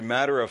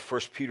matter of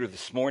 1 Peter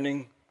this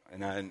morning,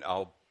 and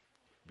I'll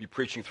be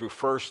preaching through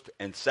 1st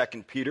and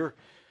 2nd Peter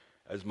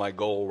as my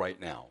goal right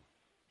now.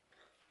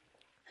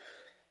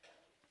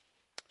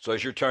 So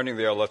as you're turning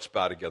there, let's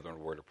bow together in a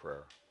word of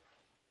prayer.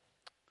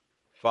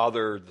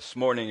 Father, this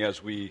morning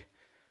as we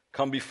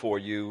come before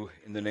you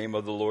in the name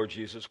of the Lord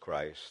Jesus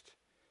Christ,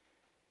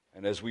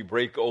 and as we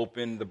break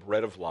open the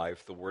bread of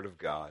life, the Word of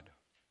God,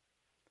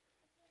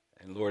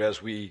 and Lord,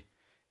 as we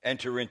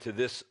enter into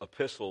this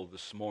epistle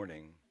this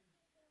morning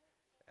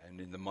and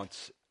in the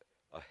months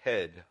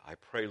ahead, I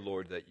pray,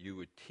 Lord, that you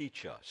would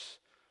teach us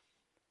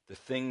the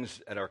things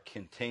that are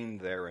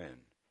contained therein.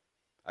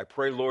 I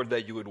pray, Lord,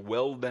 that you would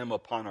weld them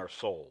upon our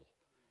soul.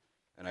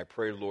 And I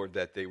pray, Lord,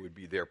 that they would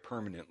be there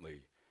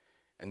permanently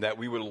and that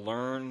we would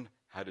learn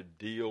how to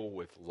deal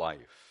with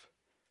life,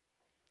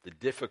 the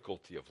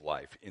difficulty of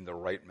life in the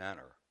right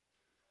manner.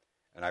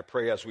 And I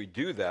pray as we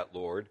do that,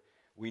 Lord,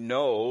 we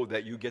know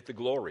that you get the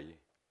glory.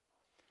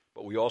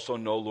 But we also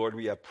know, Lord,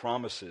 we have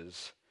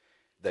promises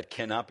that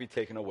cannot be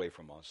taken away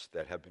from us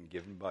that have been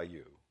given by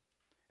you.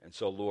 And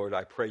so, Lord,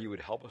 I pray you would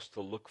help us to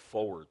look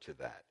forward to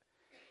that,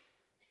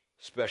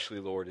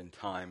 especially, Lord, in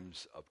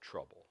times of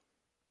trouble.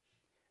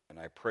 And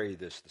I pray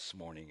this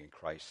morning in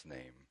Christ's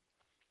name.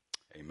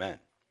 Amen.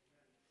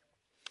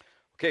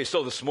 Okay,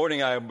 so this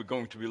morning I am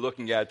going to be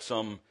looking at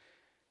some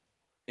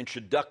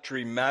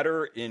introductory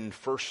matter in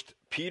 1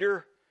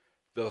 Peter.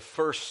 The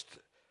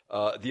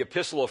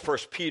epistle of 1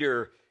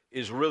 Peter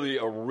is really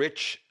a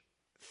rich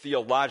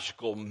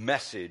theological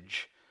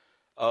message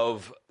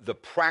of the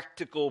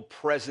practical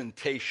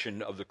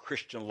presentation of the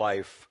Christian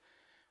life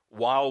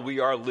while we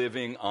are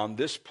living on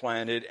this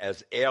planet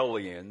as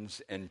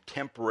aliens and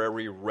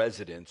temporary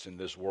residents in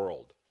this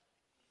world.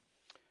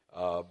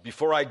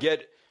 Before I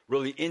get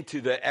really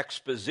into the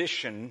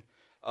exposition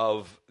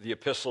of the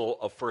epistle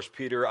of 1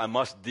 Peter, I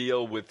must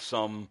deal with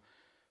some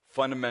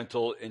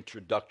fundamental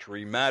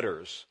introductory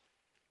matters.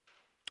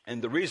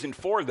 And the reason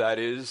for that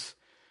is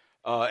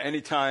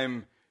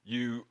anytime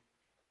you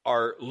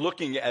are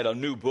looking at a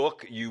new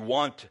book, you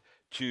want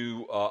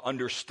to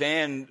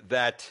understand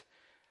that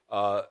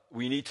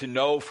we need to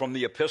know from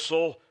the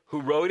epistle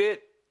who wrote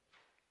it,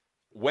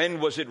 when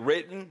was it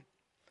written,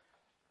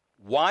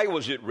 why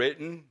was it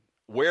written,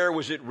 where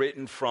was it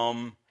written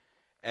from,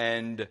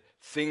 and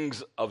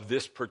things of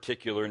this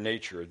particular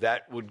nature.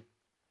 That would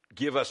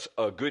give us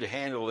a good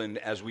handle in,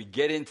 as we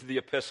get into the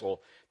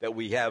epistle, that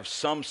we have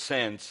some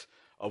sense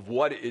of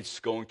what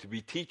it's going to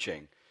be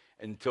teaching.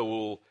 And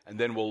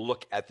then we'll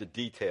look at the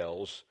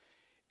details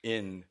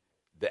in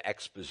the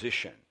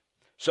exposition.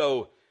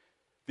 So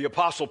the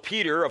Apostle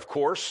Peter, of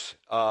course,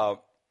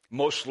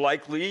 most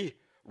likely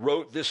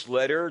wrote this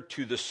letter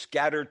to the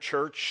scattered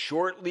church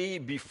shortly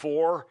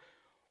before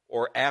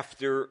or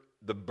after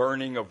the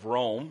burning of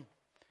Rome.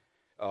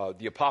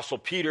 The Apostle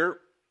Peter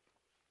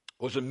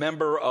was a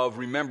member of,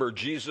 remember,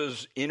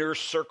 Jesus' inner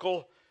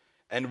circle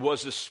and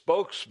was a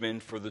spokesman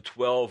for the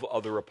 12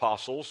 other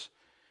apostles.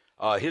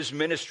 His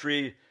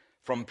ministry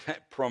from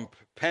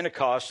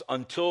Pentecost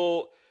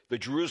until the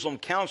Jerusalem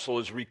Council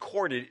is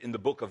recorded in the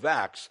book of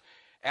Acts.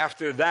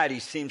 After that, he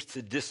seems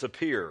to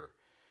disappear.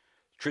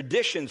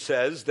 Tradition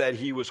says that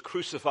he was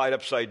crucified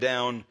upside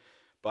down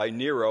by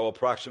Nero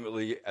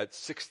approximately at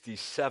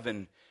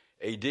 67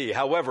 A.D.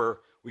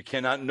 However, we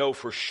cannot know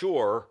for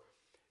sure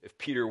if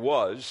Peter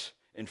was,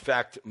 in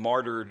fact,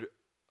 martyred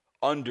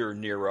under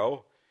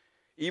Nero,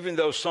 even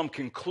though some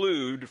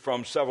conclude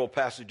from several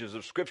passages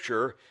of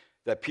Scripture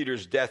that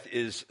Peter's death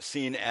is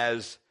seen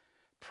as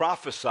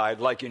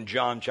prophesied, like in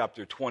John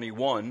chapter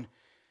 21,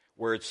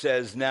 where it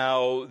says,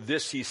 "Now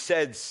this he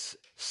said,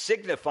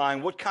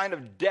 signifying what kind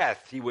of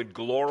death he would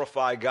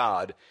glorify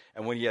God.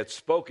 And when he had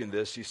spoken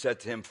this, he said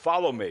to him,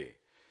 'Follow me.'"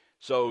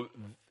 So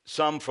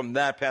some from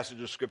that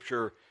passage of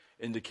Scripture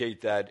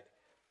indicate that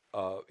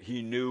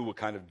he knew what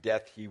kind of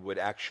death he would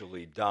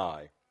actually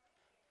die.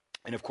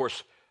 And of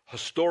course,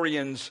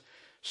 historians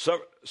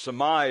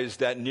surmise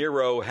that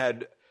Nero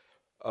had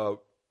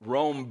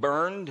Rome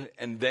burned,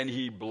 and then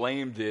he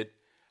blamed it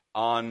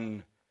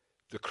on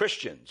the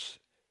Christians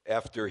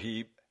after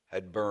he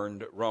had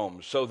burned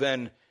Rome. So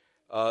then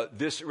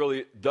this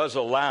really does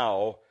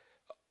allow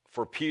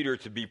for Peter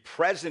to be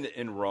present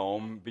in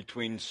Rome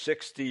between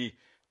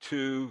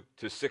 62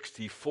 to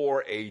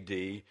 64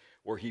 A.D.,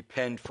 where he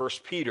penned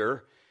 1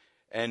 Peter,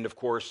 and of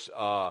course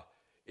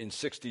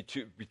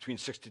between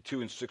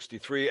 62 and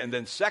 63, and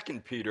then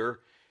 2 Peter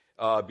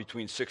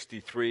between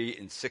 63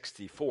 and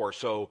 64.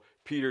 So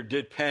Peter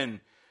did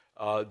pen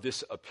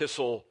this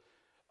epistle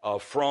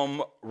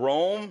from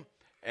Rome,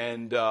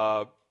 and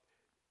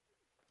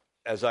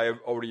as I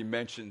have already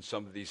mentioned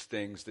some of these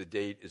things, the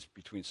date is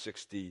between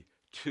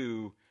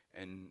 62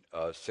 and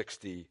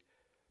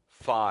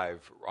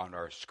 65 on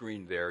our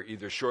screen there,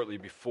 either shortly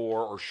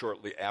before or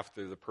shortly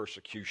after the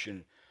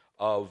persecution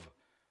of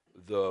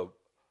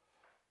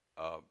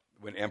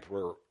when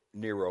Emperor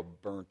Nero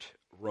burnt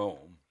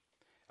Rome.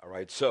 All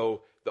right,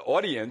 so the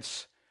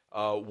audience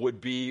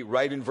would be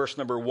right in verse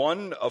number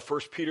 1 of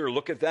 1 Peter.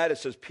 Look at that. It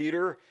says,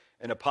 "Peter,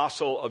 an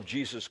apostle of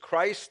Jesus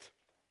Christ,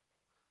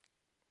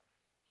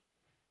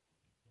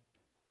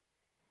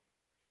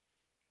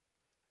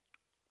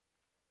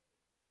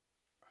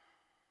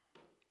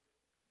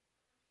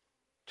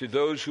 to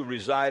those who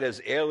reside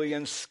as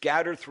aliens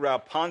scattered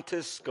throughout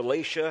Pontus,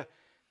 Galatia,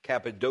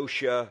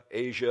 Cappadocia,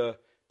 Asia,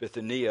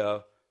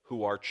 Bithynia,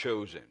 who are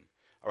chosen.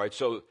 All right,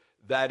 so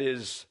that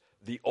is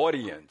the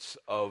audience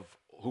of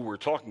who we're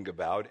talking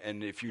about.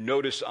 And if you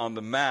notice on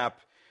the map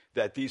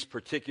that these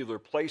particular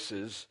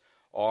places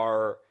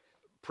are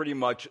pretty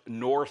much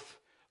north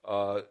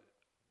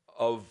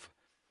of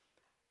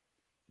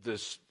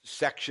this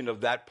section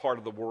of that part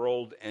of the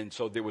world, and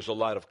so there was a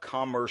lot of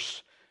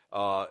commerce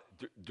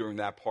during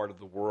that part of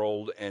the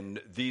world, and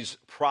these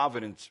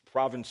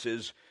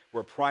provinces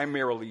were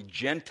primarily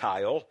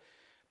Gentile,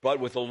 but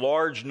with a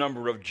large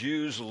number of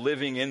Jews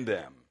living in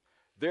them.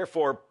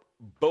 Therefore,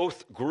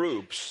 both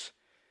groups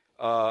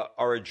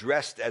are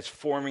addressed as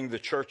forming the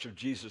Church of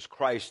Jesus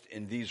Christ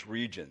in these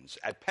regions.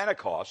 At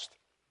Pentecost,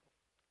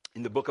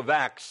 in the book of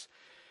Acts,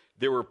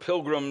 there were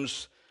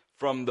pilgrims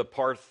from the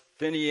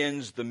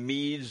Parthians, the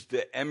Medes,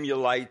 the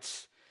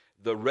Emulites,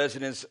 the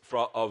residents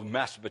of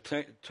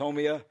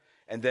Mesopotamia,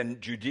 and then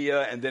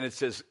Judea, and then it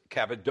says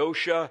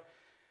Cappadocia,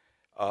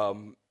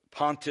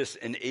 Pontus,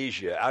 and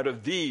Asia. Out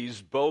of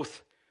these,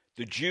 both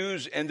the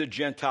Jews and the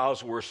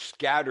Gentiles were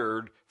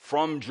scattered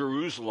from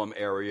Jerusalem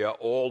area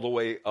all the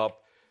way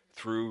up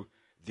through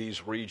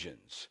these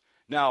regions.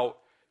 Now,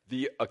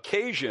 the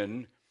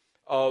occasion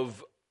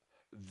of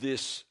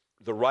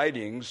the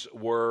writings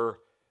were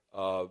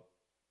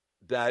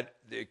that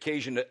the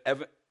occasion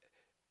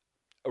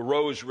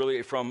arose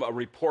really from a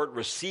report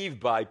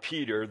received by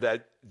Peter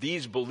that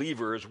these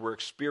believers were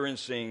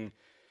experiencing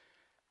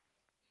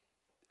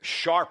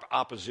sharp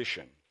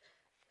opposition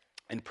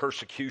and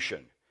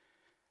persecution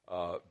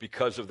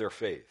because of their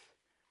faith.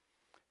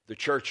 The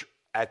church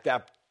at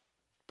that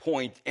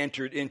point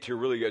entered into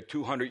really a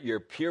 200-year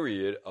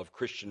period of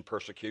Christian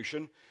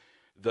persecution.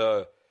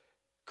 The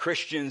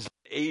Christians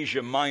in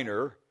Asia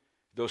Minor,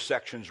 those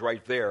sections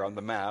right there on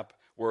the map,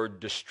 were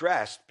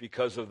distressed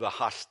because of the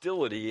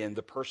hostility and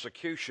the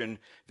persecution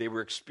they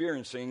were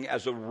experiencing.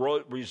 As a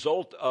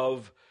result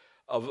of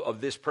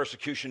this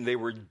persecution, they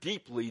were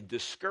deeply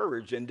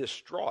discouraged and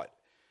distraught.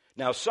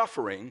 Now,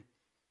 suffering,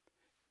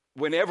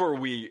 whenever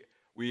we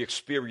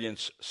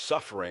experience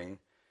suffering,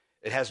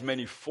 it has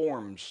many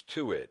forms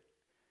to it.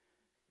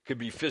 It could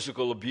be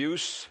physical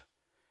abuse,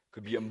 it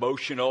could be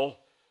emotional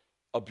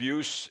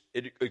abuse,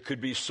 it could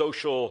be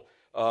social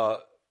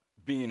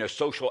being a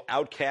social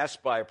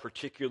outcast by a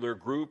particular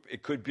group.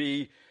 It could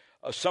be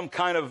some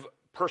kind of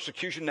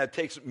persecution that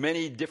takes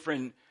many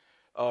different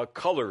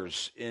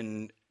colors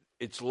in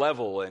its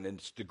level and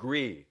its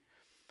degree.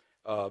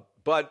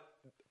 But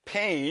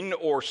pain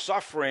or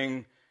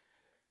suffering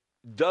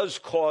does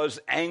cause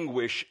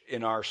anguish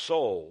in our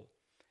soul.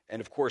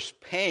 And of course,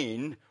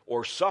 pain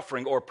or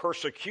suffering or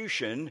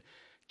persecution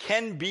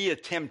can be a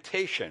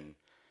temptation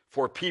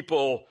for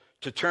people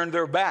to turn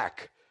their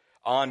back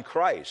on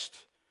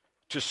Christ,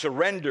 to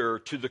surrender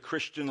to the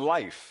Christian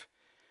life,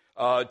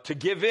 to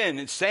give in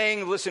and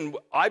saying, listen,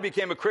 I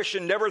became a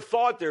Christian, never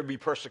thought there'd be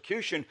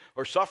persecution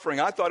or suffering.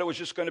 I thought it was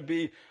just going to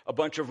be a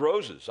bunch of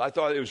roses. I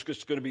thought it was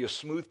just going to be a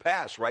smooth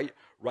pass right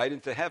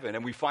into heaven.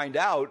 And we find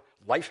out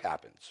life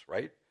happens,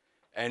 right?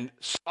 And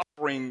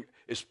suffering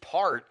is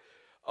part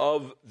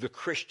of the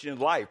Christian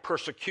life.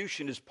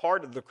 Persecution is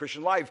part of the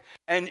Christian life.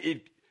 And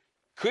it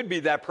could be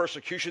that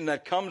persecution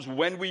that comes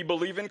when we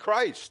believe in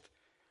Christ.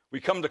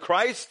 We come to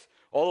Christ,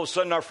 all of a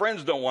sudden our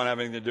friends don't want to have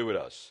anything to do with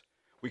us.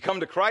 We come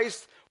to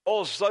Christ,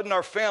 all of a sudden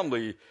our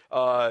family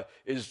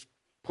is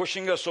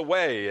pushing us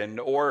away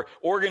or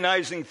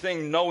organizing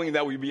things knowing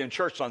that we'd be in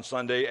church on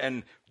Sunday,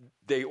 and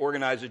they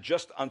organize it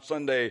just on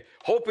Sunday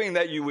hoping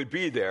that you would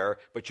be there,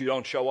 but you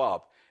don't show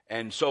up.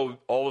 And so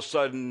all of a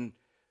sudden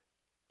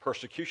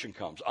persecution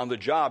comes. On the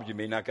job, you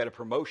may not get a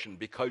promotion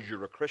because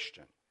you're a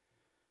Christian.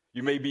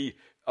 You may be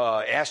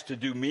asked to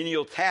do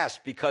menial tasks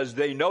because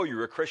they know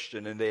you're a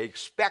Christian and they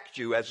expect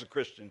you as a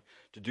Christian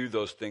to do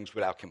those things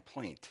without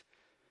complaint.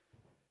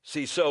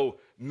 See, so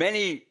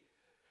many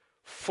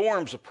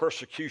forms of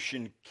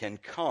persecution can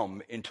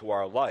come into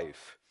our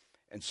life.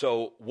 And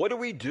so what do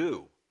we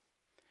do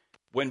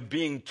when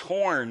being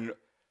torn,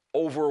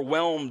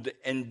 overwhelmed,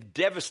 and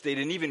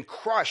devastated, and even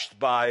crushed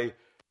by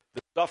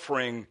the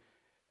suffering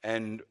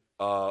and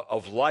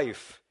of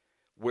life,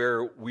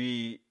 where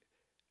we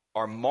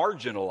are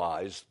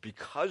marginalized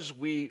because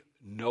we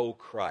know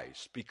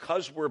Christ,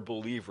 because we're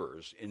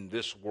believers in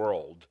this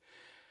world?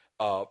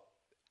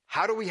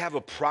 How do we have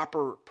a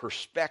proper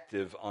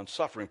perspective on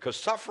suffering? Because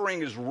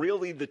suffering is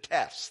really the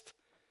test.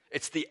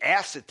 It's the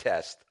acid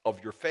test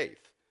of your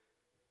faith.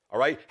 All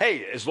right?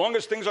 Hey, as long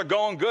as things are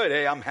going good,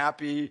 hey, I'm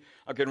happy,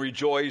 I can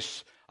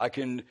rejoice, I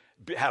can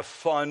have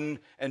fun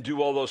and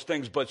do all those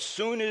things. But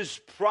soon as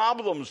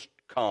problems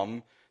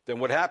come, then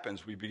what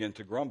happens? We begin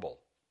to grumble.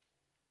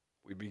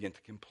 We begin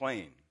to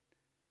complain.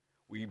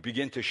 We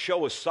begin to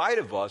show a side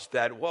of us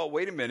that, well,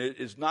 wait a minute,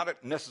 is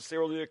not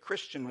necessarily a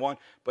Christian one,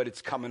 but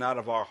it's coming out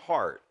of our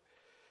heart.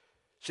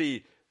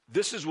 See,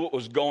 this is what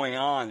was going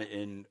on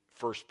in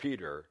 1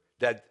 Peter,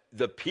 that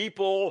the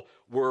people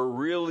were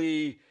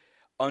really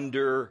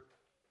under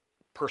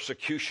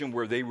persecution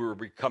where they were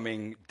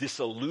becoming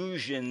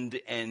disillusioned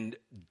and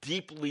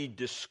deeply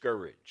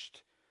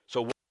discouraged.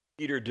 So what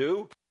did Peter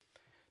do?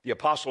 The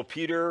Apostle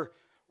Peter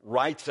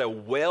writes a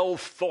well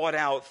thought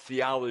out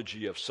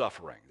theology of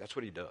suffering. That's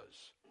what he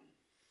does.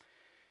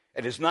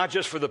 And it's not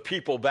just for the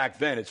people back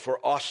then, it's for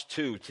us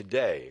too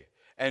today.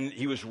 And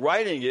he was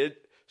writing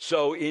it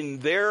so in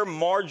their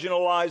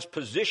marginalized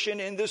position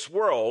in this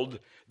world,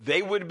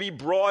 they would be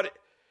brought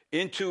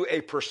into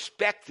a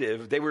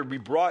perspective, they would be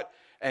brought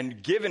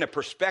and given a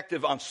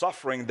perspective on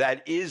suffering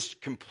that is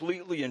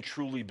completely and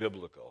truly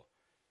biblical.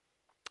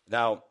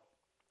 Now,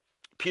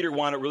 Peter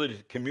wanted really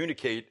to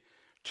communicate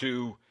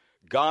to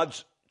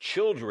God's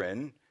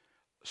children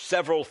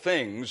several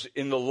things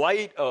in the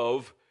light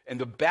of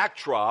and the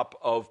backdrop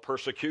of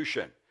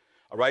persecution.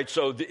 All right,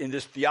 so in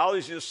this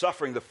theology of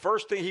suffering, the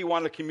first thing he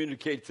wanted to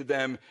communicate to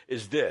them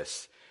is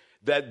this,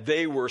 that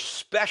they were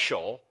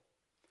special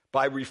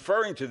by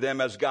referring to them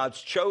as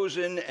God's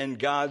chosen and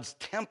God's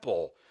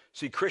temple.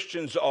 See,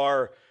 Christians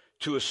are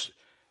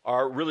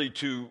really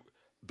to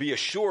be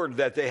assured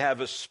that they have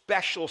a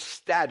special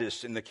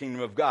status in the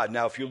kingdom of God.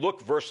 Now, if you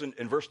look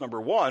in verse number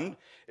 1,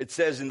 it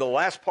says in the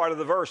last part of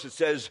the verse, it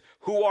says,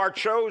 who are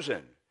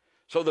chosen.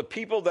 So the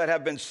people that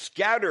have been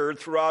scattered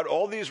throughout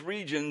all these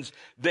regions,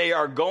 they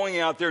are going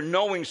out there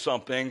knowing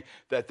something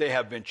that they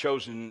have been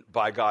chosen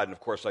by God. And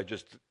of course, I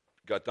just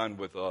got done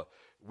with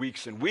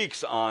weeks and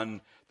weeks on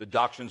the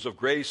doctrines of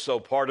grace. So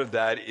part of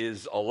that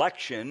is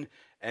election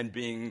and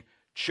being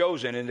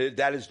chosen, and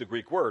that is the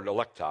Greek word,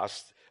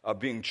 electos,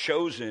 being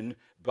chosen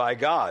by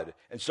God.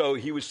 And so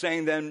he was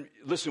saying then,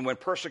 listen, when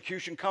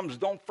persecution comes,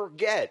 don't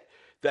forget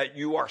that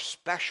you are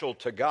special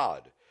to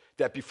God,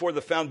 that before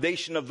the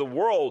foundation of the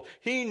world,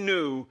 he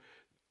knew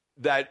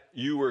that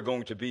you were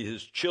going to be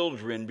his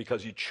children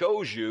because he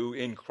chose you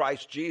in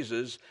Christ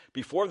Jesus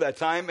before that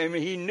time. I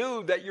mean, he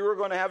knew that you were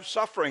going to have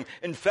suffering.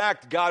 In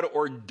fact, God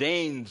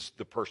ordains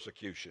the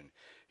persecution.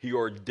 He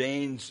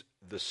ordains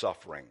the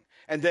suffering.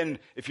 And then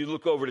if you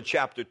look over to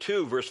chapter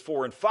 2, verse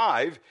 4 and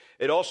 5,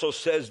 it also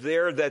says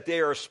there that they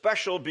are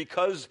special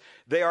because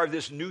they are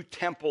this new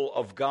temple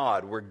of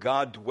God, where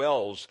God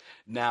dwells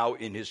now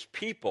in his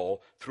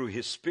people through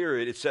his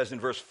Spirit. It says in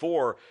verse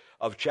 4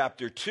 of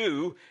chapter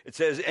 2, it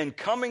says, and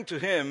coming to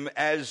him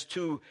as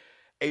to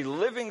a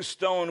living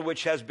stone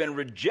which has been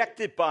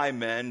rejected by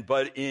men,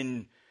 but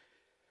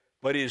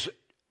is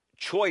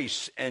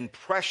choice and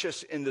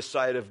precious in the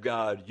sight of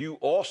God, you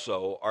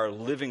also are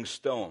living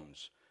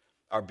stones,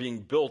 are being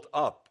built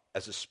up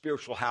as a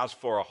spiritual house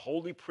for a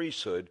holy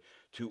priesthood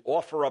to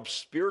offer up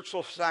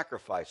spiritual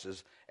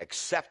sacrifices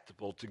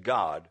acceptable to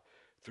God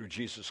through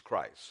Jesus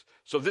Christ.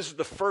 So this is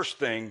the first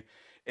thing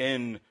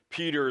in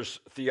Peter's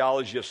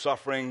theology of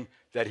suffering,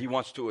 that he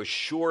wants to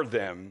assure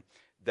them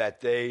that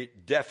they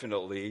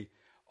definitely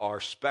are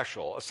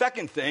special. A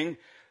second thing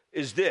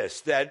is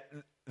this, that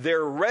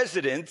their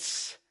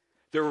residency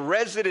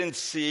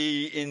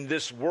in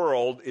this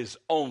world is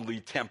only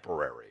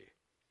temporary.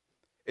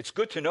 It's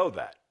good to know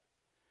that.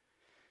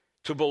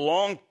 To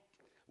belong,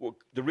 well,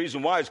 the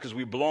reason why is because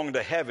we belong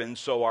to heaven,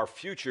 so our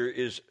future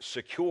is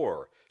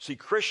secure. See,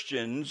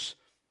 Christians,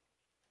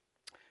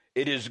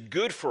 it is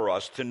good for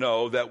us to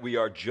know that we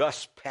are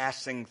just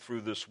passing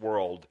through this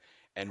world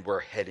and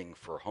we're heading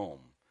for home.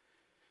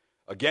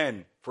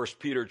 Again, 1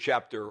 Peter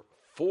chapter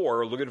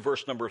 4, look at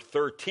verse number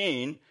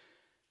 13.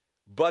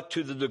 But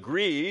to the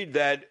degree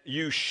that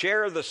you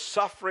share the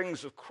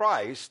sufferings of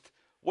Christ,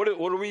 what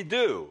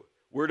do?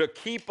 We're to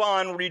keep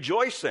on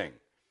rejoicing,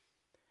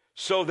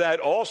 so that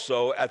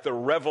also at the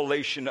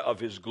revelation of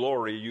his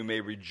glory you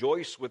may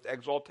rejoice with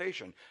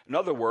exaltation. In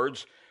other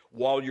words,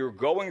 while you're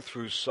going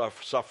through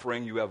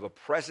suffering, you have a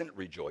present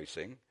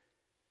rejoicing.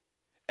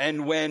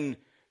 And when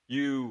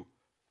you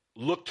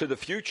look to the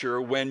future,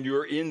 when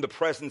you're in the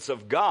presence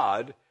of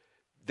God,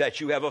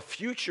 that you have a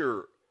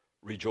future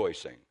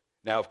rejoicing.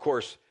 Now, of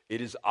course,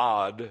 it is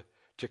odd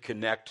to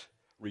connect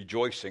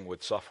rejoicing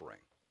with suffering.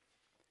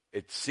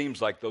 It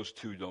seems like those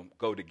two don't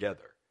go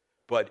together.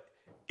 But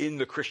in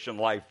the Christian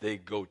life, they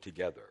go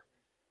together.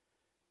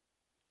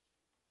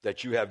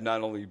 That you have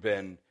not only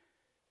been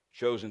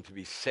chosen to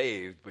be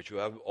saved, but you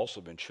have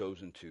also been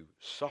chosen to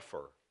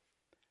suffer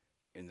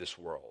in this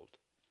world.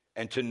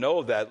 And to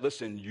know that,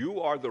 listen,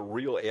 you are the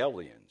real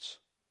aliens.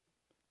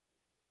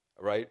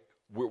 All right?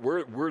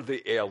 We're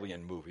the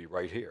alien movie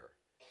right here.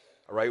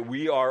 All right?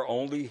 We are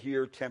only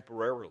here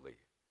temporarily.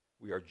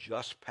 We are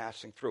just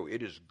passing through.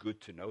 It is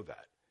good to know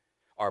that.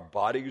 Our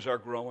bodies are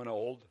growing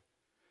old.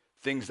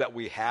 Things that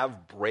we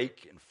have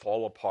break and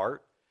fall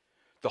apart.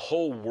 The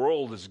whole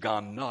world has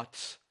gone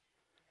nuts.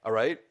 All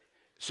right?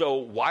 So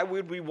why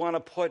would we want to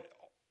put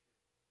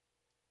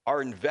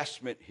our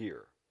investment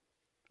here?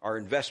 Our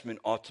investment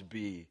ought to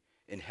be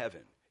in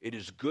heaven. It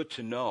is good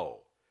to know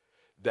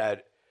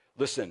that,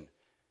 listen,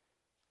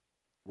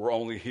 we're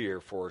only here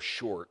for a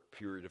short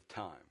period of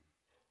time.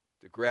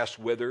 The grass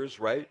withers,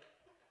 right?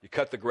 You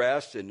cut the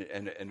grass and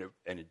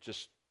it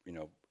just,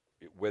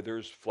 it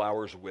withers,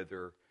 flowers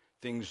wither,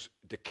 things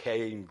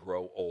decay and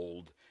grow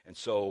old. And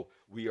so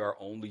we are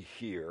only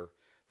here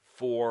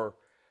for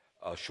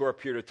a short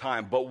period of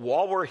time. But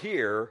while we're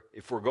here,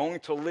 if we're going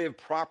to live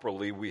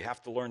properly, we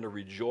have to learn to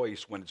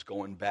rejoice when it's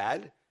going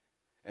bad,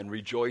 and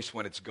rejoice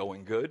when it's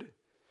going good,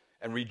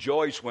 and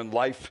rejoice when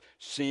life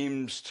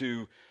seems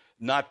to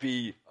not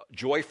be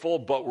joyful,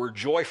 but we're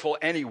joyful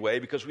anyway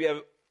because we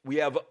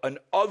have an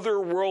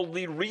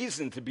otherworldly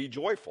reason to be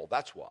joyful.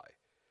 That's why.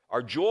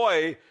 Our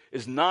joy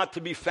is not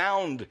to be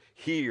found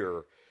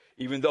here,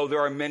 even though there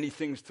are many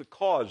things to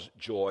cause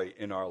joy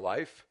in our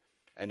life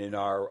and in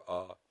our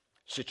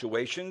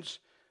situations.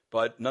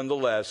 But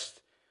nonetheless,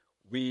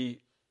 we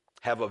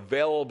have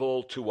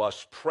available to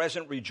us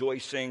present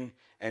rejoicing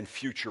and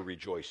future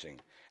rejoicing.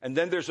 And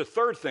then there's a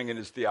third thing in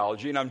his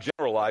theology, and I'm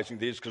generalizing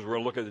these because we're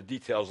going to look at the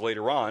details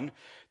later on,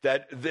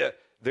 that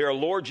their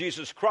Lord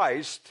Jesus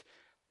Christ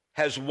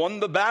has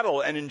won the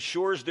battle and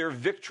ensures their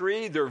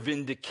victory, their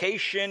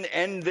vindication,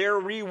 and their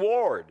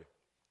reward.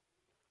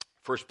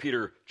 1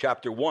 Peter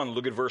chapter 1,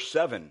 look at verse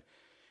 7.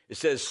 It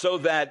says, so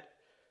that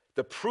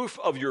the proof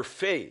of your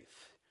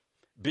faith,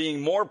 being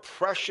more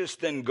precious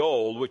than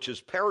gold, which is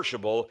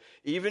perishable,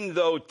 even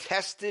though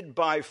tested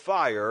by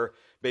fire,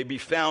 may be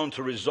found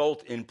to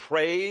result in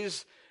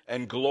praise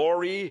and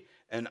glory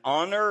and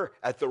honor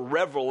at the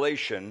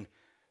revelation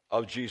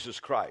of Jesus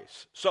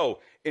Christ. So,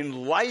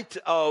 in light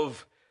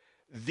of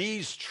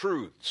these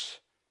truths,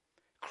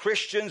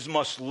 Christians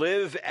must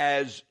live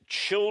as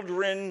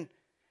children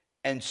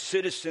and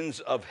citizens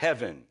of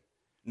heaven.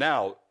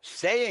 Now,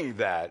 saying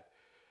that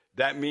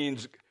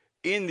means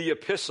in the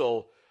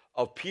epistle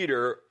of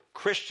Peter,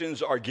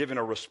 Christians are given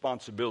a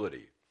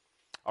responsibility.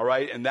 All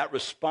right? And that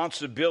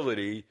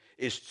responsibility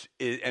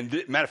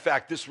matter of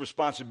fact, this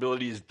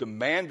responsibility is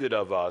demanded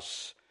of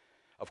us.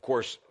 Of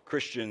course,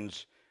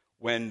 Christians,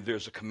 when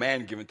there's a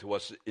command given to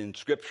us in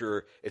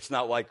Scripture, it's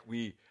not like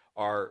we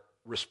are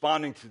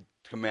responding to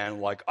command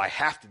like, I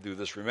have to do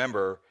this.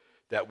 Remember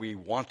that we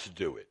want to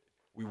do it.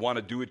 We want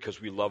to do it because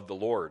we love the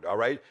Lord. All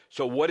right?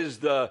 So what is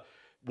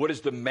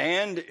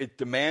demand? It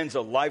demands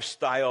a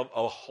lifestyle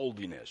of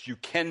holiness. You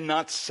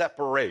cannot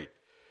separate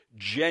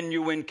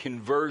genuine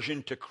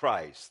conversion to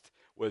Christ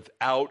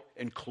without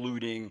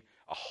including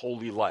a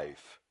holy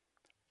life,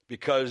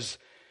 because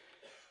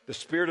the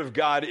Spirit of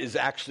God is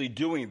actually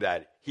doing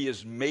that. He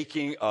is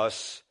making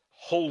us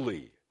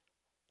holy,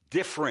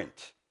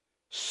 different,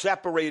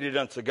 separated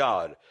unto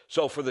God.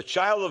 So for the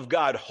child of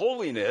God,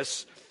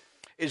 holiness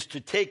is to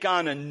take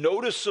on a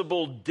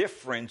noticeable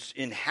difference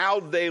in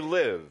how they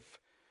live,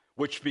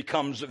 which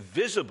becomes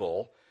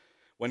visible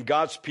when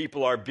God's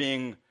people are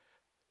being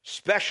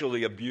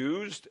specially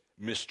abused,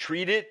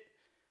 mistreated,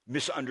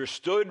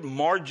 misunderstood,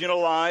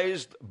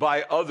 marginalized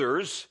by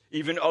others,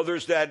 even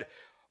others that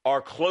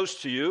are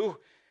close to you.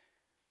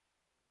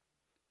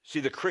 See,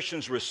 the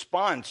Christian's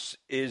response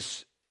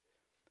is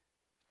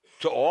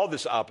to all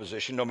this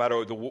opposition, no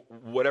matter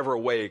whatever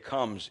way it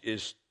comes,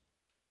 is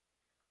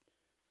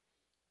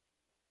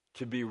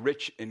to be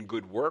rich in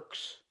good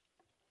works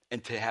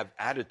and to have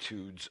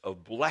attitudes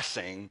of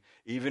blessing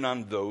even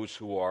on those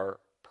who are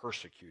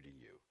persecuting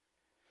you.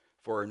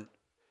 For in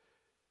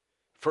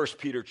 1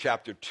 Peter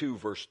chapter 2,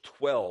 verse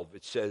 12,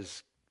 it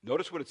says,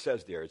 notice what it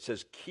says there. It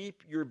says,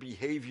 keep your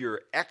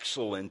behavior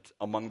excellent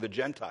among the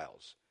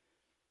Gentiles,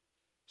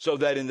 so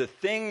that in the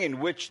thing in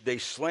which they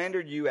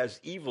slandered you as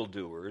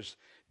evildoers,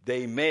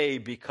 they may,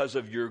 because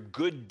of your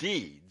good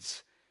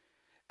deeds,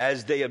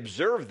 as they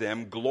observe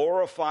them,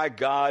 glorify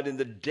God in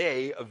the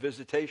day of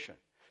visitation.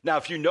 Now,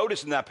 if you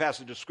notice in that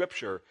passage of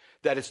Scripture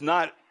that it's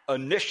not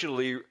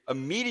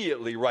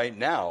immediately right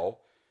now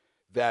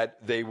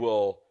that they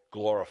will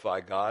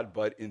glorify God,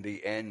 but in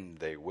the end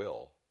they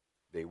will.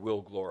 They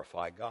will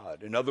glorify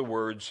God. In other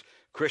words,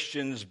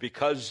 Christians,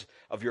 because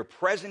of your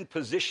present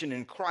position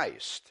in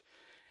Christ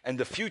and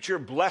the future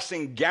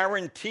blessing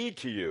guaranteed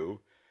to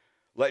you,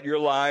 let your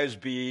lives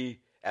be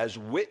as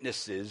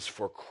witnesses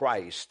for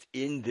Christ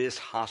in this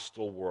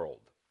hostile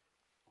world.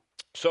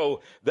 So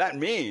that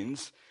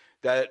means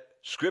that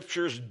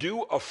Scriptures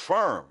do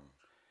affirm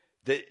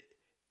the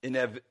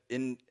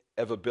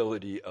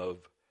inevitability of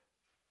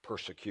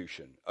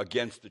persecution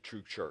against the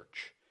true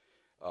church,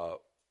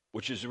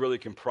 which is really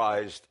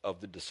comprised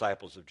of the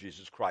disciples of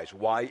Jesus Christ.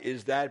 Why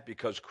is that?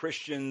 Because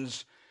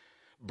Christians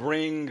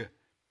bring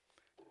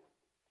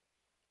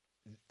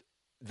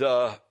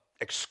the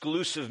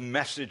exclusive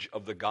message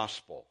of the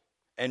gospel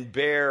and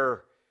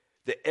bear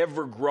the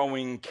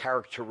ever-growing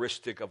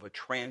characteristic of a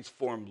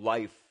transformed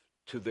life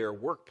to their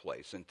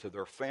workplace and to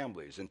their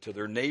families and to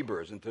their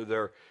neighbors and to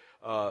their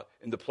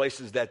in the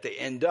places that they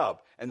end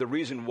up. And the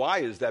reason why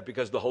is that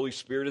because the Holy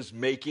Spirit is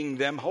making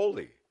them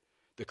holy.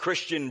 The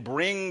Christian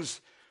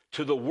brings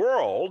to the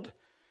world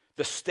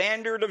the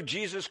standard of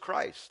Jesus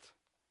Christ,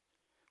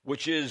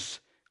 which is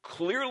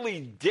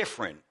clearly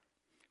different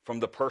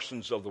from the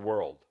persons of the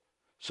world.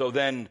 So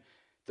then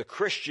the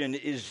Christian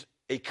is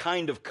a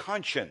kind of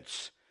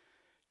conscience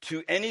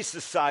to any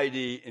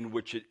society in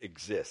which it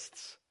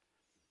exists.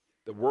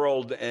 The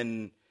world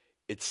and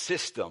its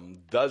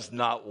system does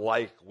not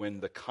like when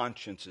the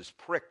conscience is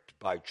pricked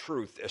by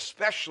truth,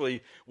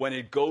 especially when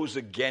it goes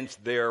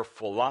against their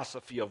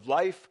philosophy of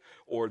life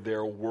or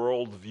their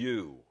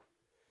worldview.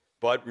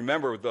 But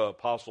remember, the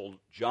Apostle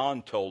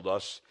John told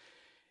us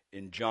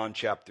in John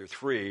chapter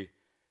 3,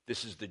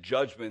 this is the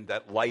judgment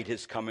that light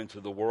has come into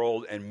the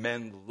world, and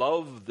men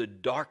love the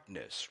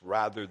darkness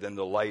rather than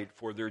the light,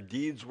 for their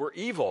deeds were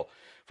evil.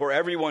 For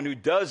everyone who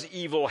does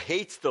evil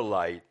hates the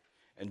light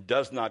and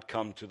does not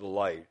come to the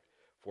light,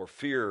 for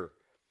fear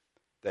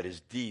that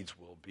his deeds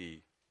will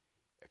be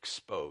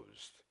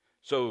exposed.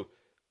 So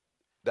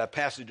that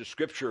passage of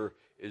Scripture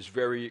is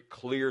very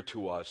clear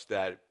to us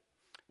that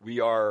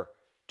we are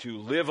to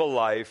live a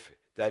life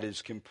that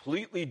is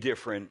completely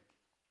different,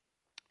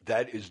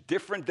 that is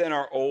different than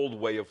our old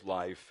way of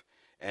life,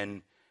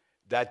 and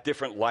that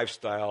different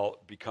lifestyle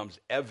becomes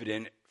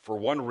evident for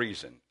one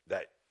reason,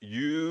 that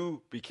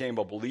you became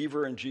a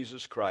believer in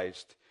Jesus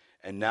Christ,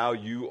 and now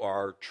you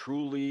are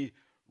truly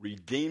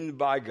redeemed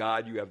by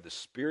God. You have the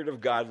Spirit of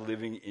God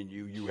living in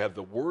you. You have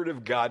the Word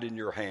of God in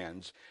your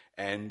hands,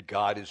 and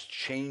God is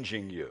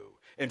changing you.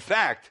 In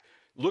fact,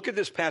 look at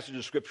this passage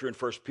of Scripture in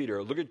 1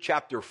 Peter. Look at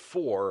chapter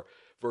 4,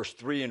 verse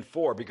 3 and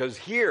 4, because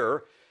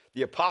here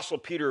the Apostle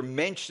Peter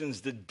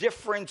mentions the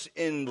difference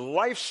in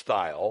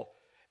lifestyle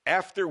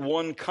after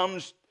one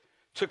comes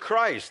to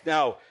Christ.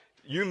 Now,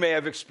 you may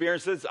have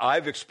experienced this.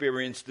 I've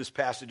experienced this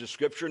passage of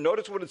Scripture.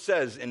 Notice what it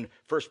says in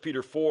 1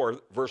 Peter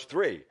 4, verse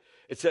 3.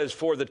 It says,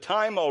 "For the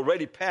time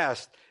already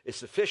past is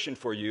sufficient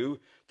for you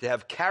to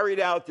have carried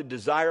out the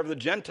desire of the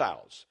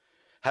Gentiles,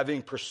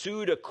 having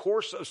pursued a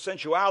course of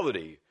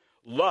sensuality,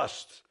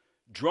 lust,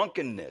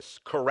 drunkenness,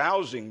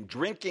 carousing,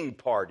 drinking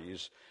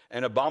parties,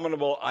 and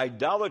abominable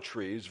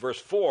idolatries." Verse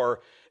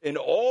 4, "In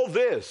all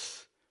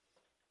this,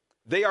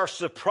 they are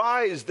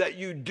surprised that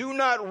you do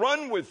not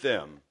run with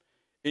them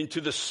into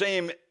the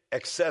same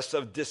excess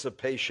of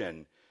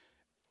dissipation,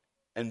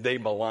 and they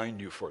malign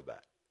you for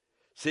that."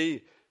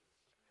 See,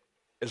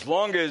 as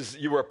long as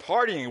you were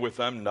partying with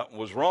them, nothing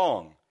was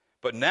wrong.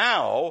 But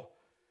now,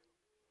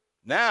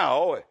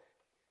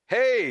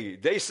 hey,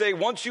 they say,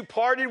 once you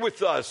partied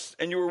with us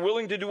and you were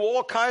willing to do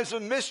all kinds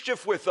of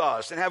mischief with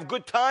us and have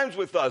good times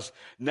with us,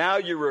 now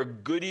you're a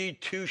goody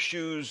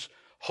two-shoes,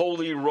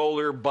 holy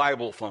roller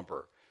Bible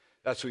thumper.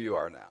 That's who you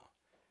are now.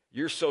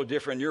 You're so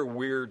different. You're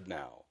weird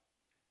now.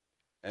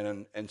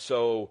 And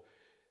so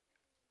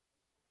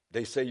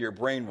they say you're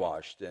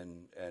brainwashed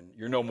and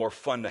you're no more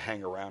fun to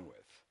hang around with.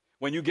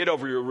 When you get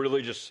over your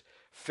religious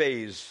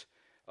phase,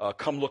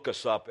 come look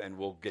us up and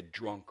we'll get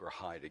drunk or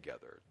high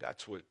together.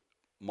 That's what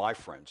my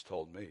friends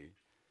told me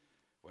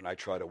when I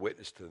tried to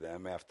witness to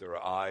them after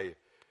I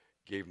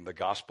gave them the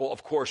gospel.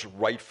 Of course,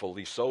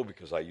 rightfully so,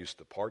 because I used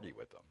to party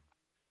with them.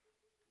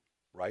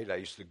 Right? I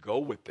used to go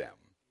with them.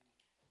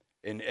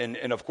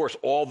 And of course,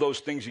 all those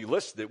things you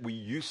listed, we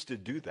used to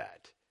do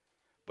that.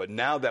 But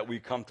now that we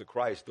come to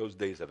Christ, those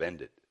days have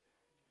ended.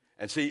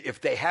 And see, if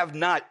they have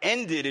not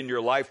ended in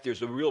your life,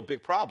 there's a real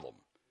big problem.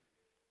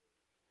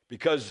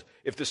 Because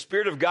if the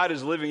Spirit of God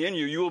is living in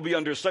you, you will be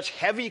under such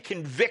heavy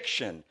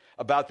conviction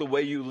about the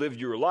way you lived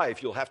your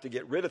life, you'll have to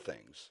get rid of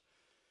things.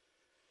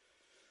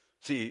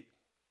 See,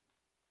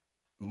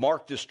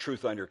 mark this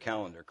truth on your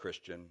calendar,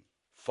 Christian.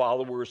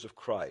 Followers of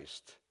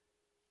Christ,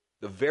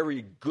 the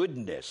very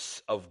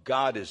goodness of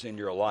God is in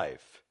your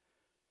life.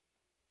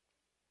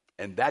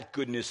 And that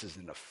goodness is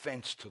an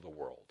offense to the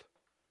world.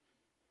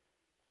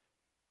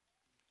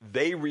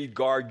 They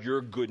regard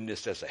your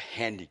goodness as a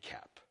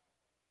handicap.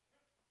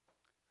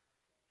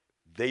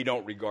 They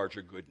don't regard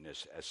your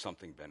goodness as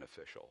something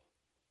beneficial.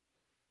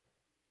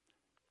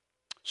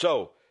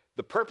 So,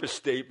 the purpose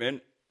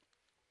statement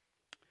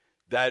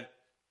that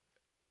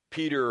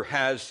Peter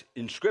has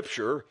in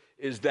Scripture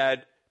is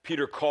that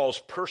Peter calls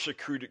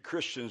persecuted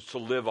Christians to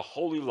live a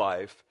holy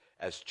life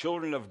as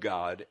children of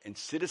God and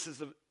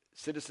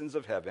citizens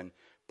of heaven,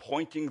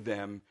 pointing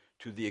them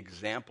to the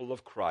example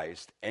of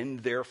Christ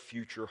and their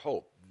future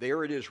hope.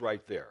 There it is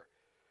right there.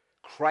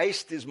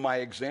 Christ is my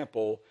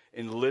example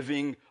in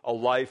living a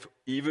life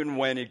even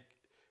when it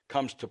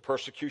comes to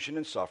persecution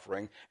and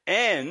suffering,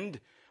 and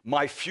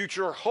my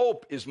future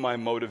hope is my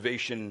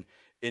motivation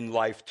in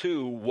life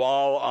too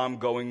while I'm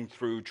going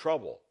through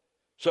trouble.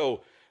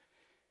 So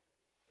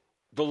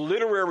the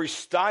literary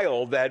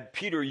style that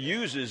Peter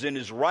uses in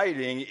his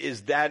writing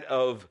is that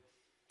of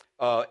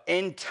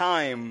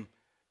end-time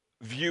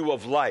view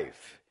of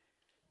life.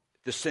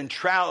 The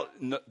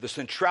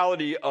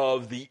centrality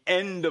of the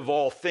end of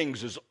all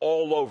things is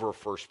all over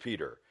 1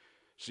 Peter.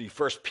 See,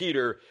 1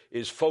 Peter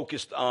is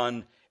focused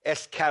on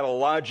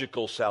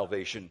eschatological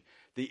salvation,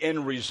 the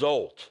end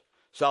result.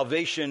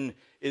 Salvation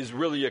is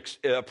really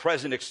a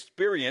present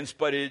experience,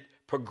 but it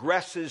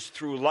progresses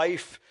through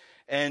life,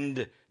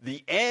 and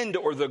the end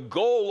or the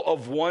goal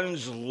of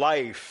one's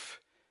life,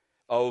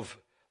 of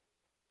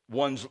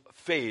one's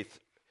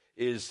faith,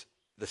 is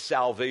the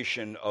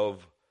salvation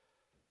of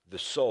the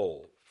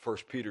soul. 1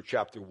 Peter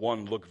chapter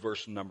 1, look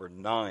verse number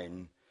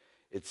 9.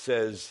 It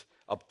says,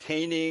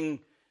 obtaining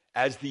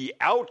as the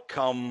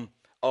outcome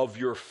of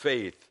your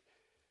faith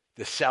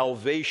the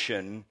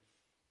salvation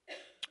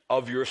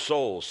of your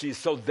souls. See,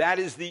 so that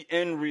is the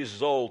end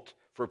result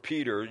for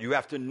Peter. You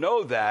have to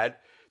know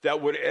that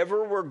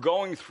whatever we're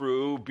going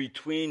through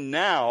between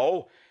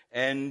now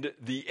and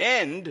the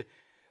end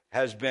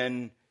has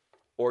been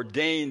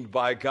ordained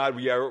by God.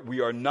 We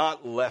are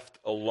not left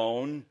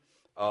alone.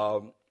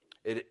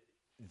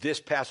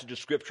 This passage of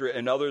Scripture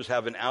and others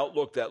have an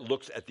outlook that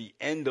looks at the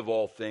end of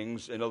all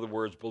things. In other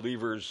words,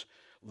 believers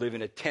live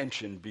in a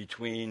tension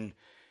between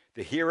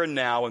the here and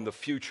now and the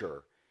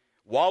future.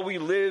 While we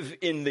live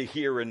in the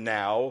here and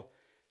now,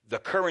 the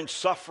current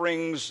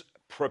sufferings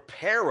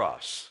prepare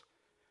us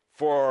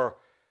for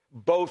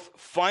both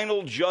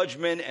final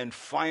judgment and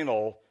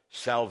final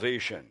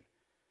salvation.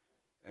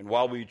 And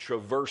while we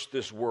traverse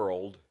this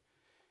world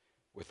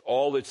with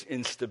all its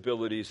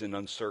instabilities and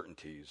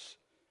uncertainties,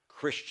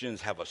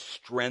 Christians have a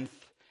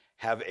strength,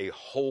 have a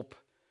hope,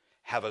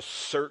 have a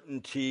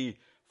certainty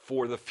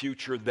for the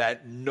future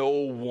that no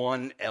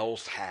one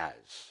else has.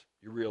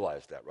 You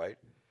realize that, right?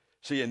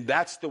 See, and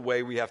that's the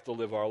way we have to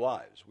live our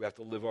lives. We have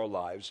to live our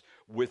lives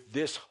with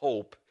this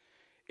hope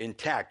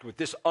intact, with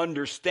this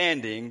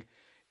understanding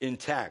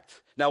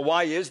intact. Now,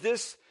 why is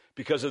this?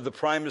 Because of the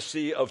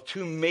primacy of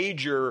two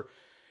major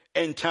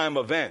end-time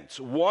events.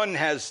 One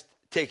has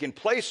taken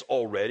place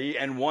already,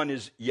 and one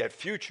is yet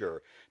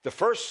future. The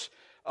first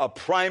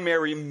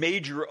primary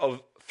major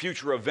of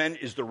future event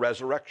is the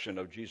resurrection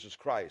of Jesus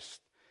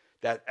Christ,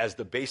 that as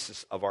the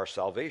basis of our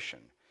salvation.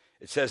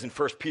 It says in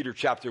 1 Peter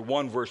chapter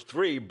 1, verse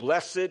 3,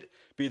 "Blessed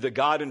be the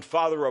God and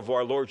Father of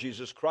our Lord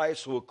Jesus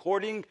Christ, who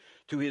according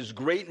to his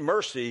great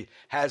mercy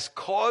has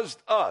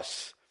caused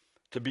us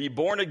to be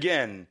born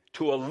again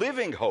to a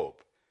living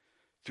hope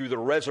through the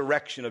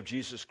resurrection of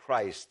Jesus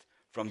Christ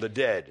from the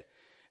dead."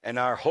 And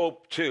our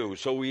hope too.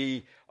 So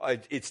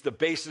it's the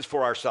basis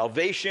for our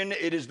salvation.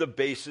 It is the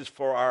basis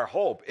for our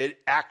hope. It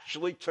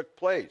actually took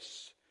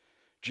place.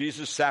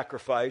 Jesus'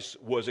 sacrifice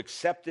was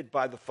accepted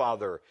by the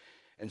Father.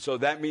 And so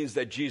that means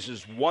that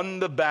Jesus won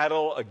the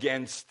battle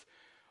against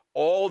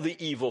all the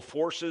evil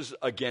forces,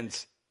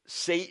 against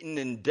Satan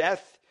and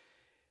death,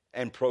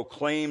 and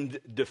proclaimed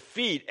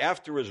defeat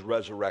after his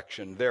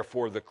resurrection.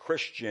 Therefore, the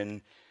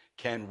Christian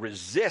can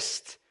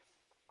resist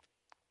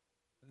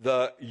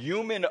the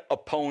human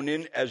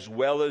opponent as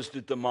well as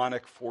the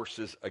demonic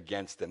forces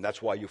against them.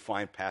 That's why you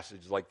find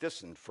passages like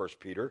this in 1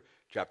 Peter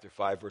chapter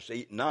 5, verse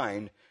 8 and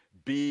 9.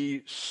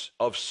 Be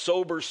of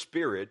sober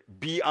spirit,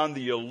 be on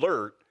the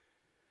alert.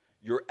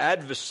 Your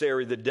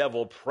adversary, the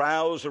devil,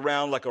 prowls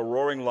around like a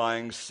roaring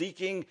lion,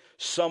 seeking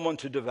someone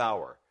to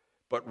devour.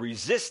 But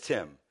resist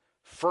him,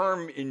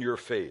 firm in your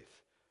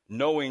faith,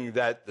 knowing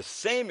that the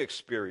same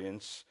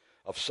experience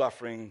of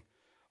suffering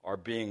are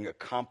being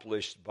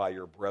accomplished by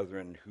your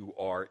brethren who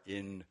are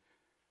in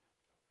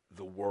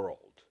the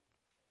world.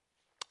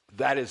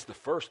 That is the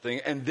first thing.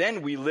 And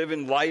then we live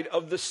in light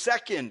of the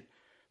second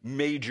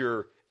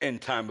major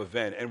end-time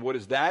event. And what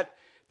is that?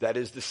 That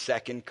is the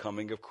second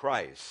coming of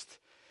Christ.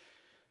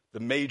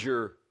 The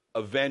major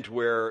event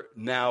where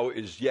now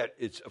is yet,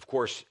 it's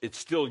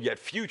still yet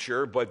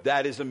future, but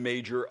that is a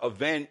major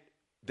event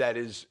that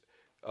is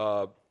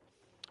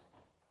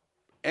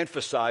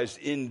emphasized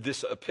in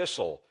this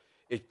epistle.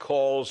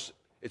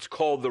 It's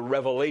called the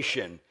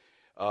Revelation,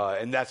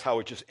 and that's how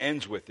it just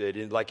ends with it.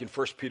 And like in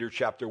 1 Peter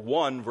chapter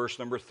 1, verse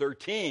number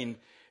 13,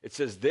 it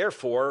says,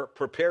 "Therefore,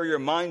 prepare your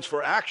minds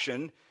for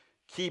action,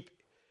 keep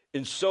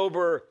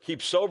sober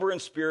in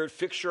spirit,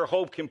 fix your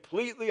hope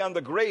completely on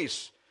the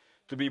grace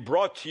to be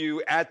brought to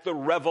you at the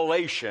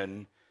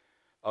revelation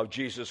of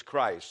Jesus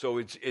Christ." So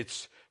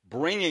it's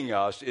bringing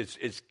us,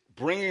 it's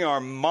bringing our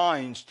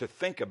minds to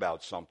think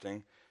about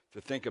something, to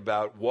think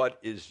about what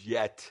is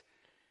yet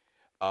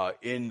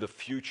in the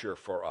future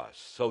for us.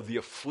 So the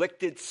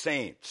afflicted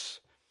saints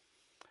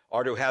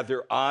are to have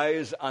their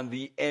eyes on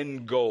the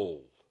end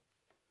goal,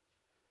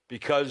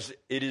 because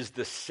it is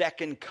the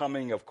second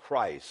coming of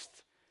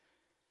Christ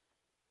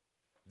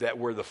that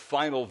where the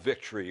final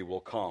victory will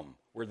come,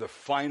 where the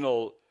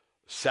final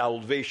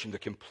salvation, the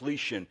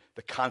completion,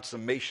 the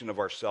consummation of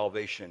our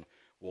salvation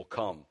will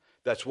come.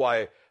 That's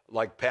why,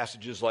 like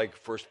passages like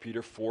 1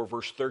 Peter 4,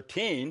 verse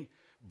 13,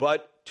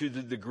 "But to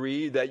the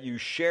degree that you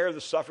share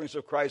the sufferings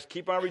of Christ,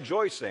 keep on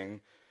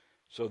rejoicing,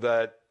 so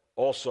that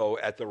also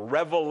at the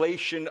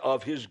revelation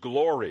of his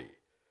glory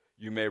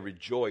you may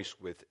rejoice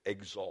with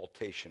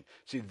exaltation."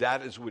 See,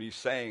 that is what he's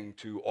saying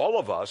to all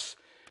of us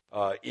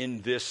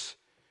in this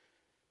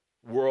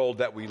world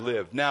that we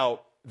live.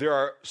 Now, there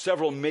are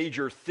several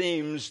major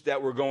themes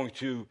that we're going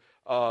to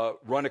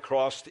run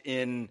across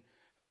in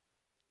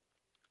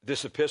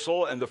this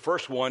epistle, and the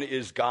first one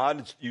is God.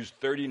 It's used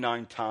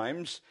 39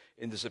 times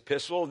in this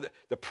epistle.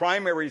 The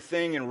primary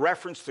thing in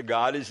reference to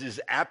God is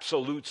his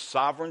absolute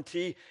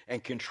sovereignty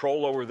and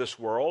control over this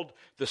world.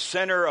 The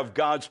center of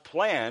God's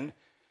plan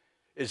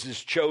is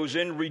his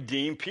chosen,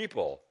 redeemed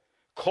people,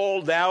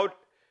 called out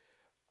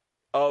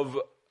of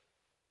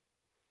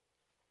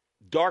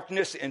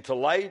darkness into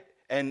light,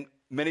 and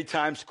many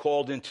times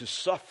called into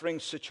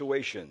suffering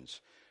situations.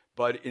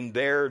 But in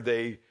there,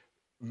 they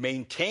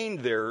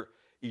maintained their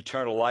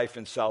eternal life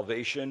and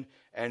salvation.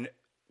 And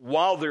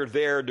while they're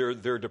there,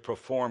 they're to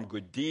perform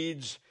good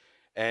deeds.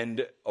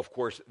 And, of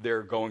course,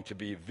 they're going to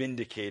be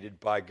vindicated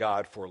by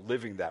God for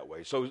living that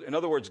way. So, in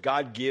other words,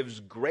 God gives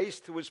grace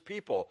to his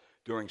people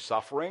during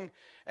suffering.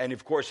 And,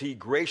 of course, he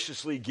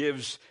graciously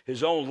gives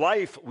his own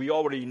life. We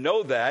already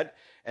know that.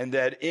 And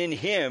that in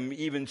him,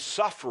 even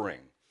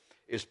suffering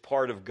is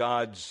part of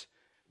God's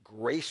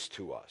grace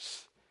to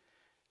us.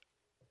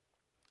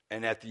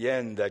 And at the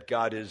end, that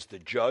God is the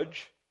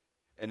judge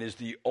and is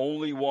the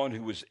only one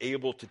who is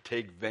able to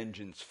take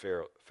vengeance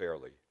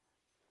fairly.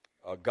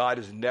 God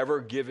has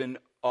never given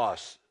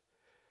us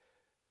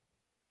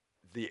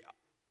the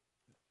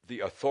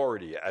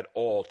authority at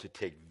all to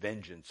take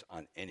vengeance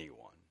on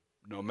anyone,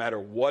 no matter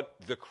what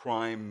the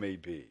crime may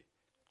be.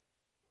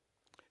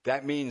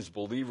 That means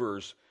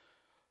believers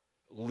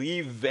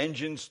leave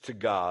vengeance to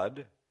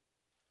God,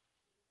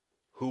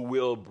 who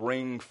will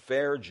bring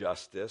fair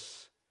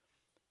justice,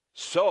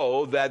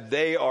 so that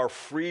they are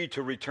free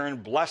to return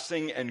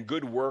blessing and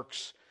good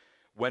works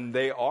when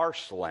they are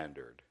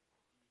slandered,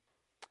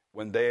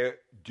 when they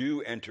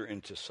do enter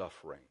into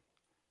suffering.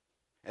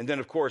 And then,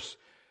 of course,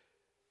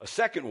 a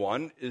second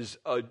one is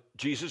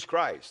Jesus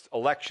Christ,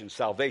 election,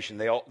 salvation.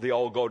 They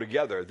all go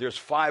together. There's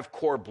 5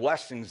 core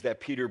blessings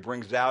that Peter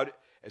brings out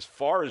as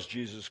far as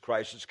Jesus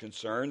Christ is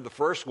concerned. The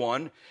first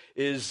one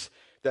is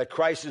that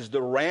Christ is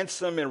the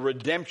ransom and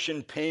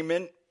redemption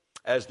payment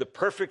as the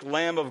perfect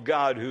Lamb of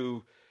God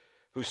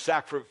whose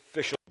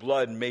sacrificial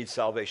blood made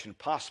salvation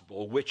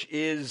possible, which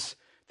is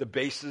the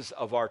basis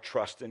of our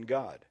trust in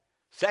God.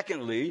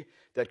 Secondly,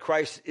 that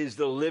Christ is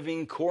the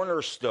living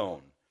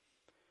cornerstone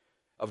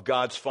of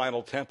God's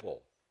final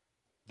temple,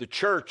 the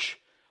church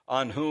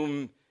on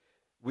whom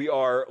we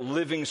are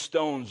living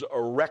stones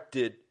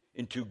erected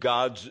into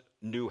God's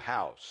new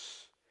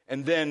house.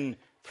 And then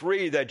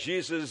 3, that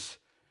Jesus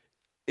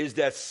is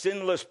that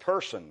sinless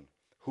person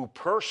who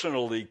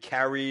personally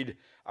carried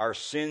our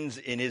sins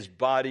in his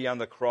body on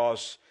the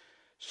cross,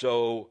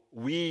 so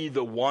we,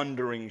 the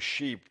wandering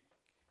sheep,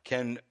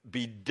 can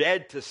be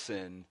dead to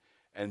sin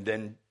and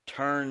then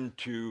turn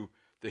to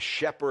the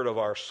shepherd of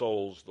our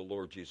souls, the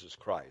Lord Jesus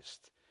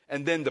Christ.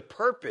 And then the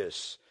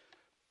purpose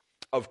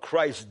of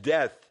Christ's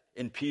death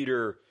in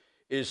Peter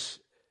is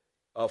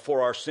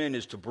for our sin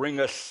is to bring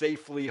us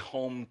safely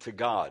home to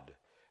God.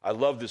 I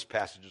love this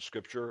passage of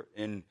Scripture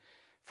in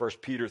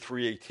 1 Peter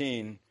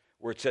 3:18,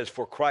 where it says,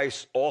 "For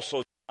Christ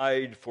also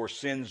died for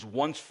sins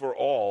once for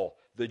all,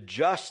 the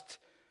just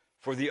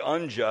for the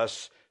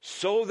unjust,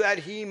 so that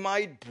he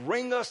might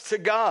bring us to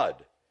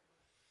God,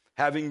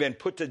 having been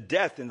put to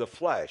death in the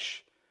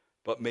flesh,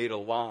 but made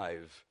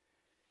alive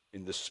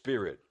in the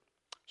Spirit."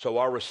 So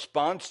our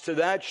response to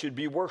that should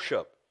be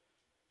worship.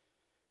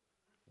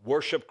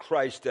 Worship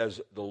Christ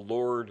as the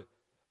Lord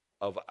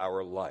of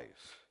our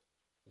life.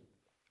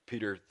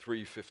 Peter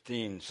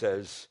 3:15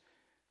 says,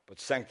 "But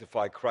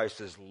sanctify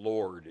Christ as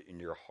Lord in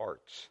your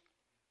hearts."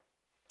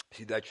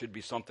 See, that should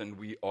be something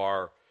we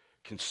are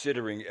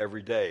considering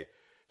every day.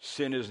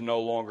 Sin is no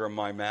longer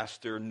my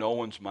master. No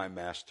one's my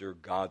master.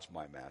 God's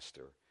my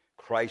master.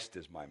 Christ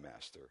is my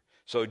master.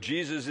 So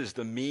Jesus is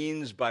the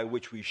means by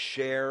which we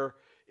share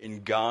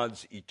in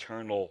God's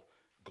eternal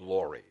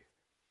glory.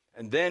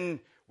 And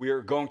then we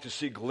are going to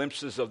see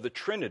glimpses of the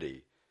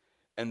Trinity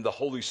and the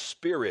Holy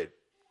Spirit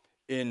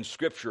in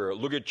Scripture.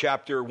 Look at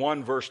chapter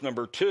 1, verse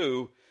number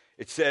 2.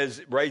 It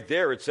says right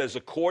there, it says,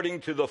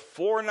 "According to the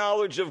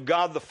foreknowledge of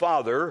God the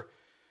Father,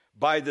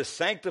 by the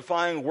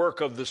sanctifying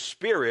work of the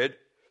Spirit,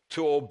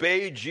 to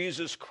obey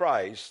Jesus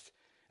Christ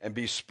and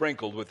be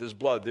sprinkled with his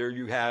blood." There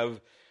you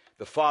have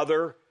the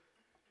Father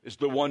is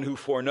the one who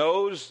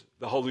foreknows.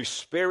 The Holy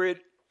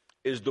Spirit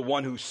is the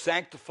one who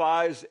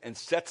sanctifies and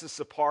sets us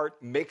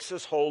apart, makes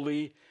us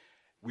holy.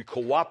 We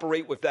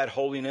cooperate with that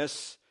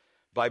holiness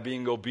by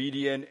being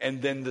obedient.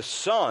 And then the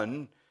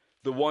Son,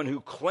 the one who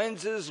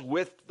cleanses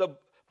with the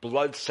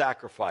blood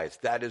sacrifice.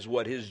 That is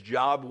what his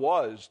job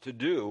was to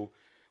do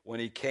when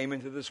he came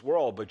into this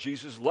world. But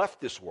Jesus left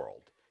this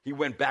world. He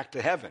went back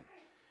to heaven.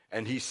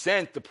 And he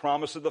sent the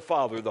promise of the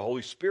Father, the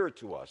Holy Spirit,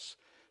 to us.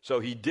 So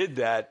he did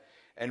that.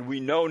 And we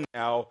know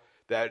now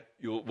that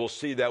we'll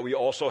see that we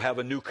also have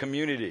a new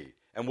community.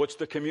 And what's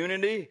the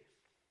community?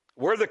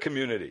 We're the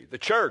community, the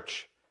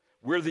church.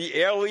 We're the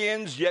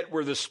aliens, yet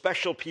we're the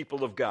special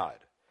people of God.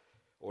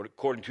 Or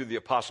according to the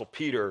Apostle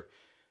Peter,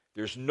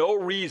 there's no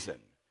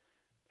reason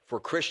for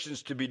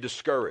Christians to be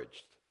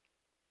discouraged.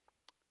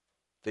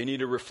 They need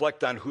to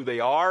reflect on who they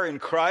are in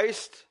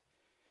Christ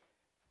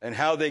and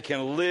how they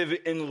can live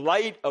in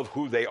light of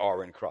who they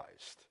are in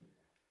Christ.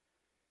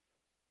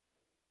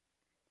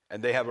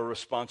 And they have a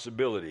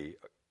responsibility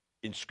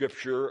in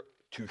Scripture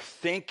to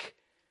think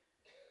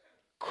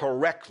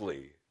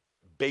correctly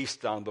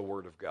based on the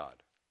Word of God.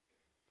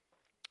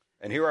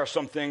 And here are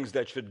some things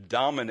that should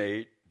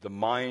dominate the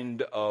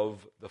mind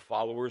of the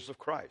followers of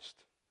Christ.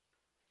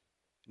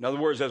 In other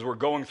words, as we're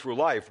going through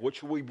life, what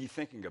should we be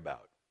thinking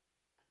about?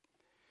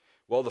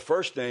 Well, the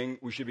first thing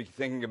we should be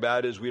thinking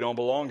about is we don't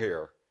belong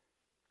here.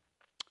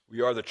 We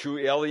are the true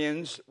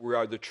aliens. We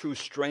are the true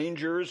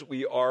strangers.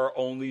 We are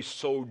only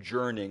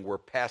sojourning. We're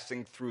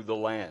passing through the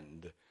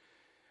land.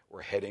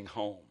 We're heading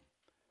home.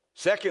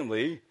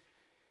 Secondly,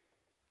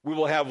 we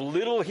will have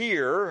little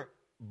here,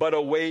 but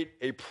await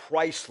a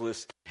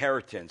priceless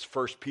inheritance.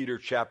 1 Peter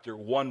chapter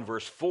 1,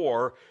 verse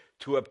 4,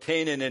 to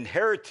obtain an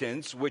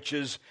inheritance which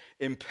is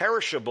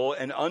imperishable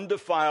and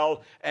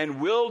undefiled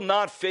and will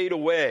not fade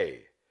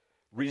away,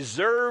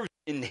 reserved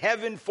in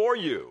heaven for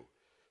you.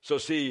 So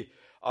see,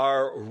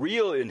 our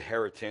real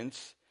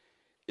inheritance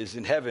is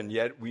in heaven,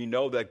 yet we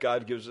know that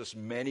God gives us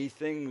many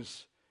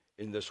things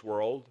in this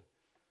world.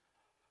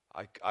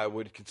 I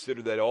would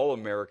consider that all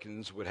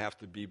Americans would have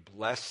to be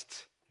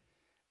blessed,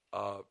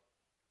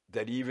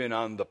 that even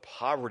on the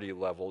poverty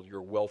level,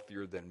 you're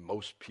wealthier than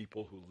most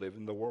people who live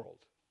in the world.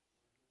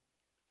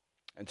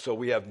 And so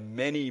we have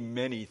many,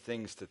 many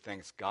things to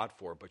thank God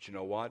for. But you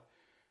know what?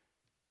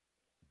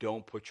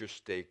 Don't put your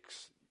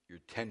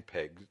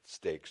 10-peg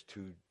stakes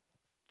too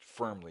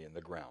firmly in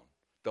the ground.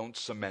 Don't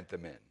cement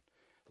them in.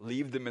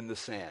 Leave them in the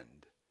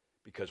sand,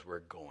 because we're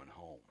going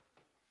home.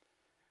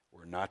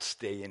 We're not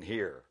staying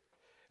here.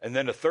 And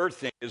then the third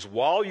thing is,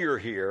 while you're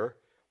here,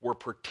 we're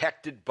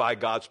protected by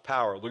God's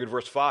power. Look at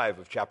verse 5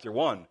 of chapter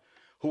 1.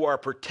 Who are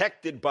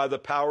protected by the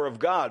power of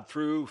God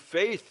through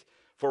faith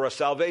for a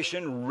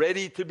salvation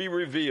ready to be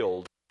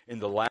revealed in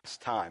the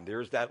last time.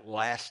 There's that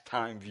last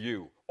time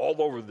view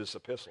all over this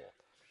epistle.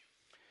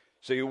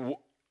 So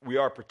we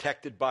are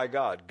protected by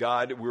God.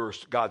 We're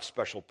God's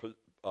special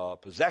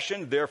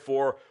possession.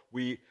 Therefore,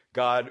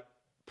 God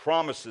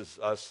promises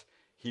us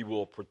he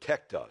will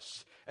protect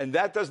us. And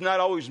that does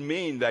not always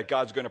mean that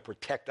God's going to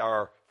protect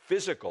our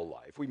physical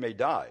life. We may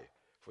die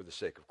for the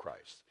sake of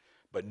Christ.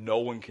 But no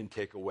one can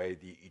take away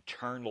the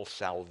eternal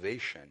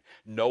salvation.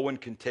 No one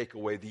can take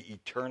away the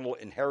eternal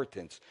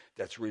inheritance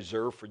that's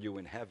reserved for you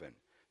in heaven.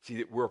 See,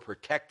 that we're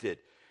protected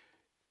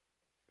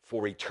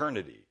for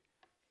eternity.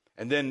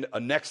 And then a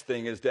next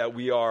thing is that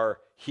we are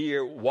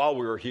here, while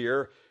we're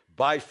here,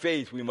 by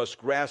faith we must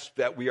grasp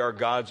that we are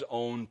God's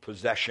own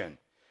possession.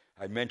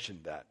 I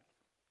mentioned that.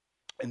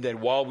 And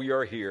then while we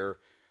are here,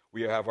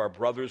 we have our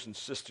brothers and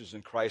sisters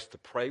in Christ to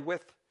pray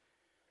with,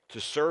 to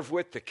serve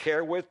with, to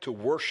care with, to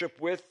worship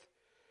with,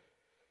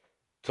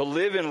 to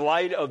live in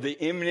light of the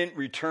imminent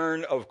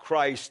return of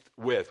Christ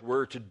with.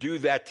 We're to do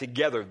that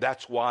together.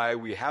 That's why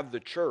we have the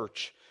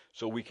church,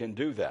 so we can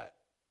do that.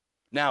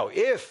 Now,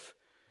 if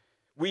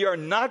we are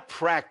not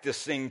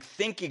practicing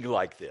thinking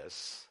like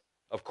this,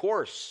 of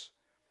course,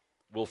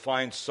 we'll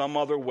find some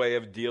other way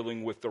of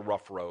dealing with the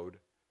rough road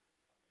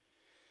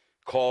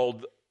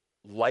called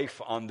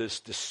life on this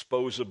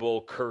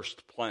disposable,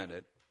 cursed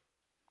planet.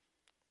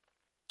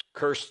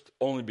 Cursed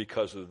only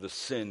because of the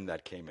sin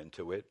that came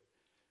into it.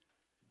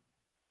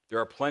 There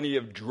are plenty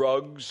of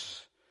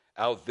drugs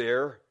out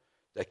there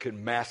that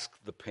can mask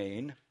the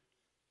pain.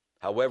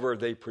 However,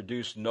 they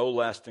produce no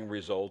lasting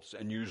results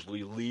and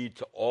usually lead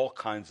to all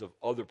kinds of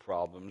other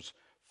problems,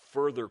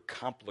 further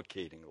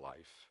complicating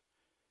life.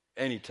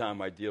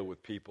 Anytime I deal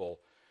with people,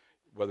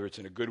 whether it's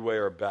in a good way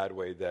or a bad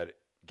way, that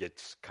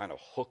gets kind of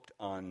hooked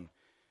on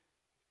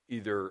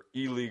either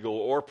illegal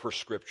or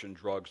prescription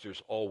drugs,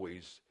 there's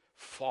always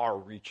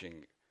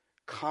far-reaching,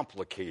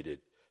 complicated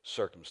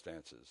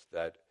circumstances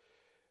that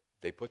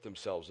they put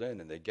themselves in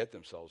and they get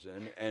themselves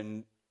in.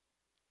 And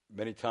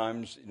many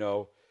times,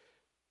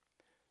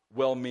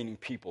 well-meaning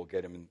people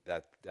get them in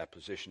that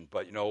position.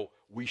 But,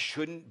 we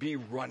shouldn't be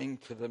running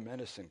to the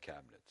medicine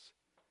cabinets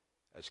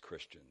as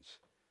Christians.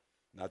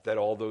 Not that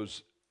all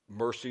those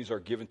mercies are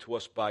given to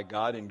us by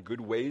God in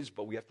good ways,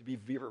 but we have to be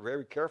very,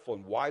 very careful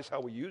and wise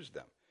how we use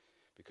them,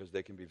 because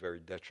they can be very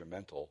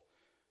detrimental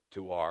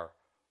to our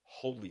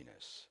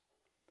holiness,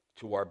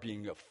 to our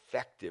being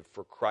effective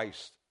for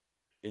Christ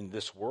in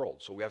this world.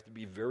 So we have to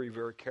be very,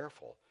 very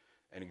careful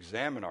and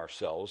examine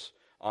ourselves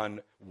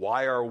on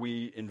why are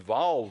we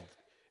involved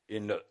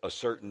in a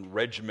certain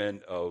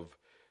regimen of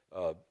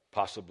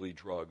possibly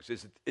drugs.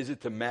 Is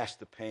it to mask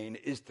the pain?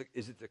 Is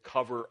it to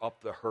cover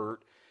up the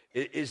hurt?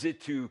 Is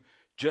it to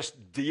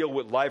just deal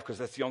with life because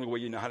that's the only way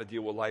you know how to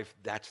deal with life?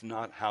 That's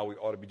not how we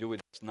ought to be doing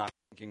it. It's not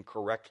thinking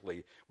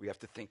correctly. We have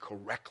to think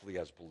correctly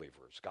as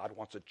believers. God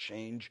wants to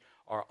change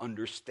our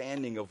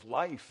understanding of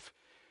life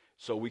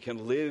so we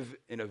can live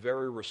in a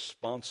very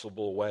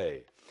responsible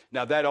way.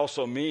 Now, that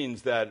also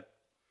means that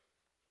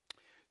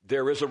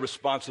there is a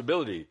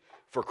responsibility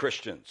for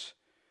Christians.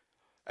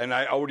 And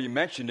I already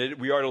mentioned it.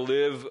 We are to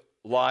live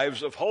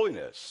lives of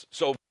holiness.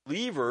 So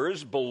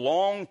believers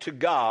belong to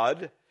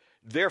God,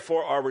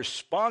 therefore are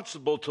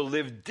responsible to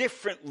live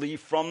differently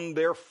from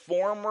their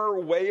former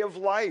way of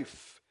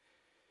life.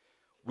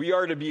 We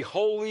are to be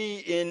holy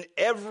in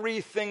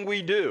everything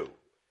we do.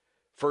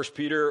 1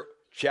 Peter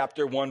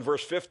chapter 1,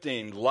 verse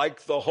 15,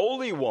 like the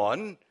Holy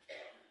One,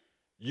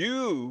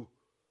 you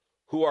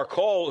who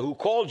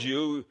called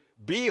you,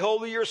 be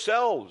holy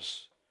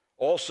yourselves,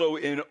 also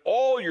in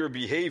all your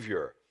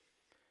behavior.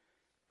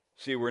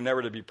 See, we're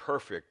never to be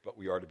perfect, but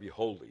we are to be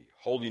holy.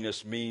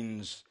 Holiness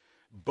means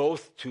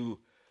both to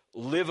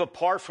live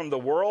apart from the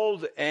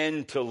world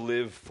and to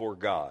live for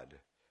God.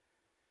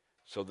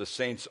 So the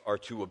saints are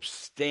to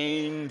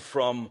abstain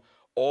from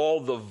all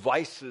the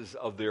vices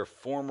of their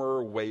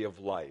former way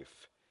of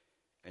life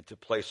and to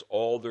place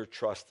all their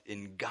trust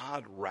in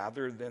God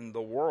rather than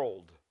the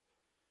world.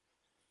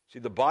 See,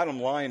 the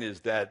bottom line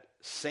is that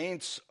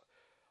saints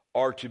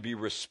are to be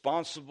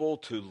responsible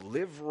to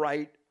live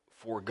right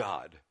for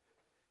God.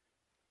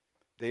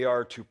 They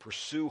are to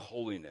pursue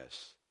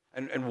holiness.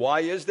 And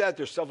why is that?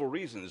 There's several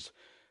reasons.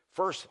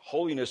 First,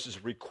 holiness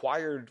is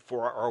required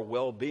for our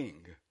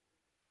well-being.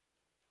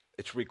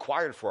 It's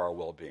required for our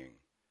well-being.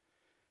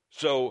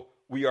 So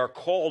we are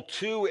called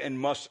to and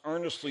must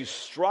earnestly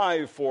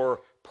strive for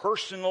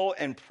personal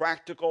and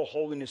practical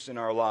holiness in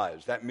our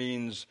lives. That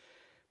means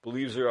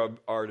believers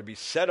are to be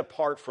set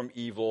apart from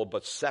evil,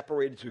 but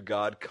separated to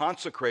God,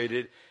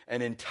 consecrated,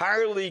 and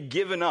entirely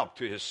given up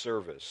to his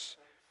service.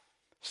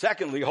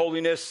 Secondly,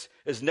 holiness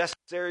is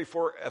necessary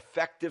for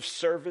effective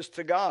service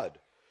to God.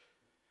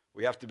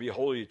 We have to be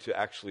holy to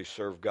actually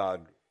serve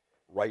God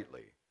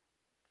rightly.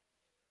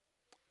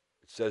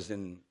 It says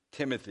in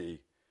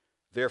Timothy,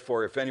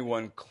 therefore, if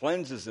anyone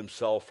cleanses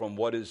himself from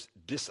what is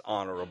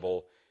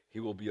dishonorable, he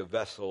will be a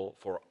vessel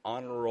for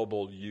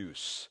honorable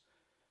use,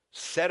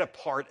 set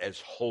apart as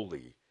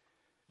holy,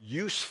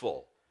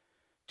 useful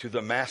to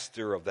the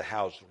master of the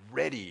house,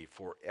 ready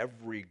for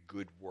every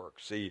good work.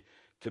 See,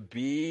 to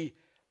be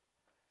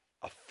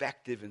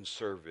effective in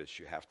service,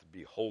 you have to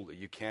be holy.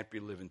 You can't be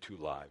living two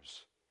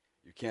lives.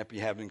 You can't be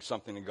having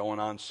something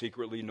going on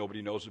secretly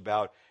nobody knows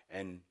about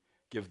and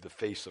give the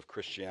face of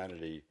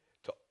Christianity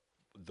to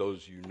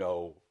those you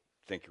know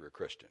think you're a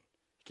Christian.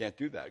 You can't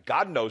do that.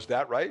 God knows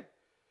that, right?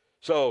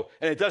 So,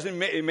 and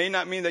it may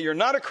not mean that you're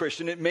not a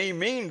Christian. It may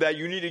mean that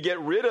you need to get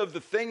rid of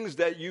the things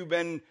that you've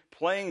been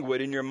playing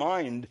with in your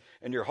mind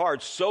and your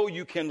heart so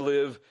you can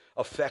live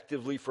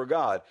effectively for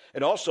God.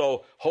 And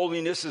also,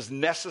 holiness is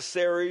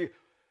necessary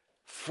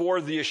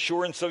for the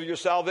assurance of your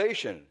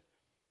salvation.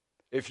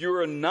 If you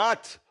are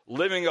not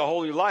living a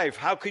holy life,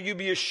 how could you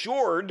be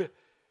assured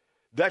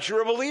that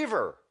you're a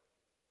believer?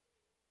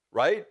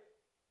 Right?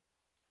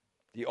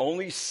 The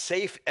only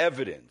safe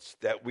evidence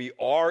that we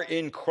are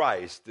in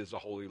Christ is a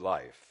holy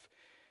life.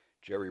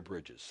 Jerry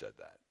Bridges said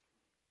that.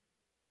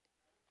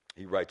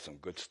 He writes some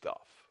good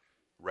stuff.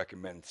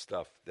 Recommend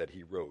stuff that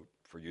he wrote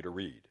for you to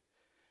read.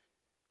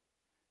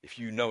 If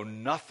you know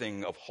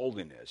nothing of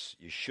holiness,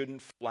 you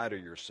shouldn't flatter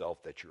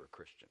yourself that you're a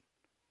Christian.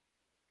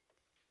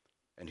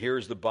 And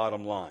here's the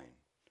bottom line.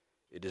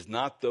 It is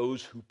not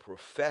those who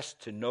profess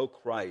to know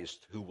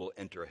Christ who will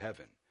enter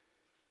heaven,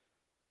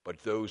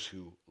 but those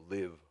who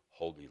live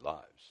holy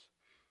lives.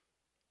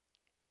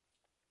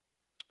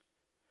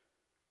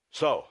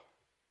 So,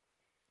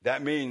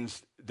 that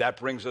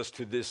brings us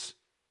to this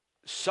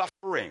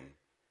suffering,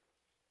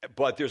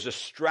 but there's a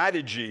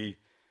strategy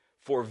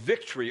for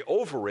victory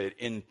over it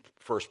in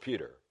 1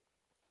 Peter.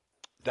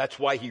 That's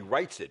why he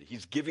writes it.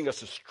 He's giving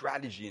us a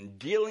strategy in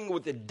dealing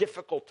with the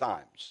difficult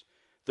times,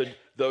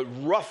 the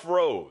rough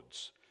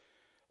roads,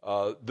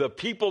 the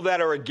people that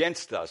are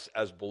against us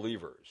as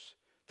believers,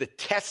 the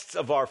tests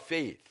of our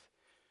faith.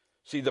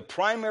 See, the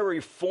primary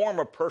form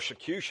of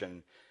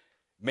persecution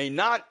may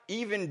not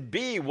even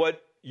be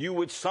what you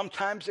would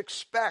sometimes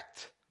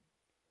expect.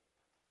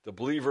 The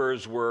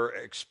believers were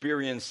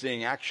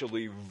experiencing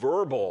actually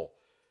verbal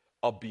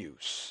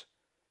abuse.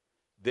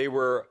 They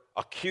were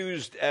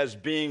accused as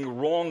being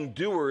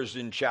wrongdoers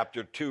in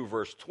chapter 2,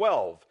 verse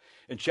 12.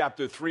 In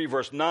chapter 3,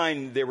 verse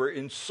 9, they were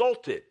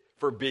insulted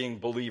for being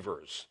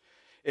believers.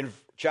 In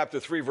chapter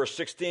 3, verse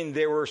 16,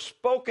 they were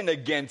spoken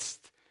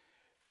against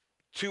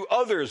to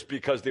others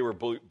because they were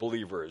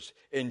believers.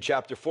 In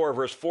chapter 4,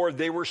 verse 4,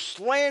 they were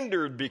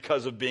slandered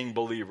because of being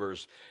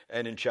believers.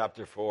 And in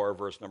chapter 4,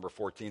 verse number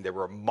 14, they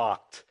were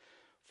mocked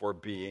for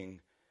being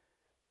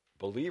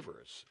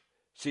believers.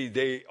 See,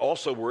 they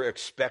also were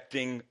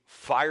expecting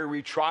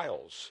fiery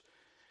trials.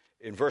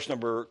 In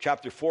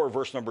chapter 4,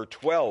 verse number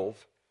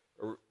 12,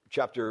 or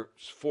chapter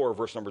 4,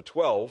 verse number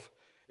 12,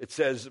 it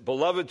says,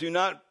 "Beloved, do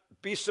not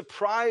be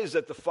surprised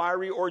at the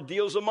fiery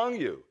ordeals among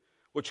you,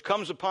 which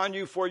comes upon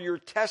you for your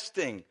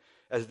testing,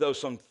 as though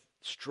some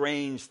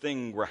strange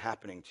thing were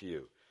happening to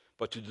you,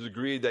 but to the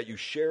degree that you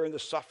share in the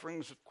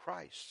sufferings of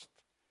Christ."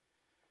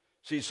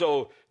 See,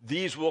 so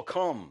these will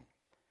come.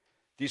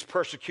 These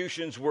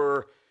persecutions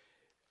were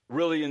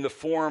really in the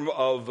form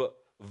of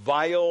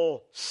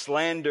vile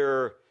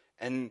slander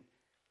and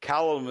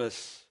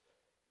calumnious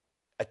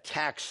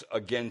attacks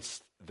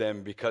against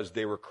them because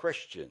they were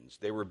Christians.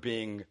 They were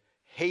being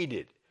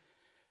hated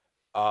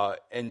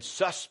and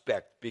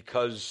suspect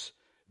because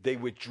they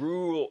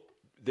withdrew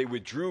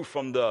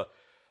from the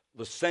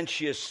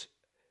licentious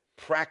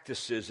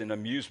practices and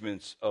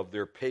amusements of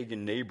their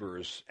pagan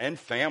neighbors and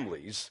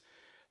families.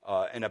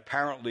 And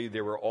apparently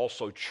they were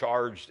also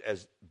charged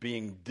as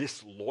being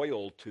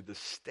disloyal to the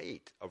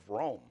state of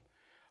Rome.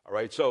 All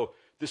right, so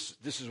this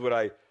is what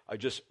I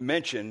just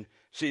mentioned.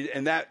 See,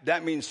 and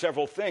that means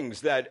several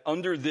things. That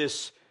under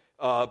this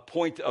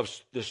point of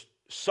this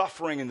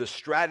suffering and the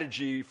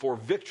strategy for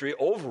victory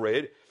over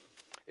it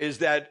is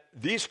that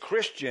these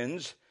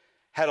Christians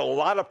had a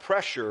lot of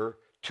pressure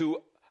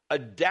to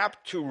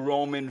adapt to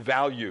Roman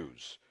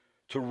values,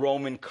 to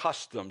Roman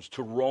customs,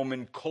 to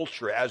Roman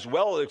culture, as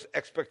well as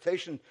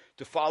expectation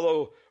to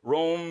follow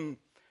Rome's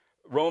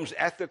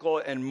ethical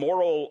and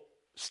moral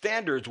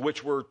standards,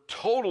 which were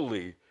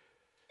totally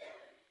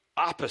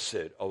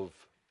opposite of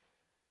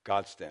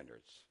God's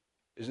standards.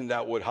 Isn't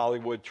that what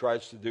Hollywood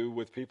tries to do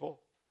with people?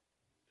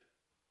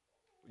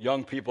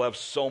 Young people have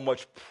so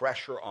much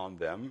pressure on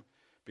them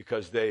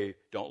because they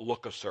don't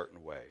look a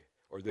certain way,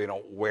 or they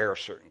don't wear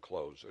certain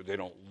clothes, or they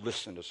don't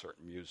listen to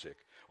certain music,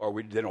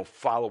 or they don't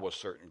follow a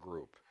certain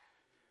group.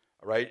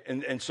 All right?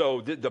 And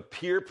so the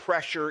peer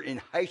pressure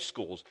in high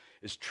schools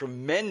is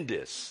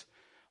tremendous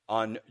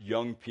on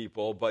young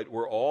people, but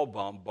we're all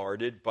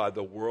bombarded by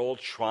the world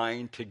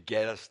trying to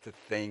get us to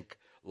think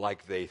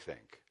like they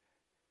think,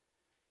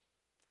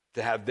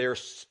 to have their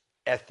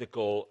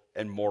ethical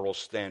and moral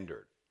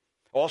standard.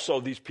 Also,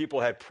 these people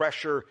had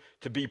pressure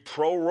to be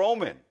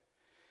pro-Roman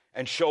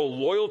and show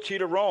loyalty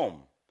to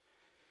Rome.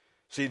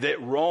 See,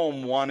 that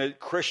Rome wanted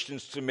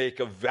Christians to make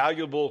a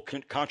valuable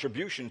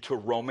contribution to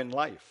Roman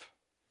life.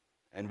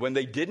 And when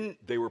they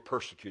didn't, they were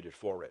persecuted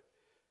for it.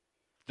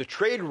 The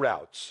trade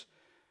routes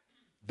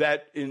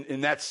that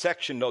in that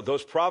section,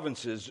 those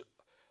provinces,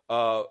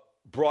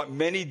 brought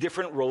many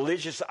different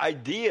religious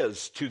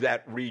ideas to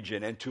that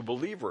region and to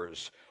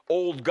believers.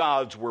 Old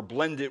gods were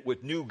blended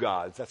with new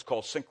gods. That's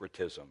called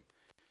syncretism.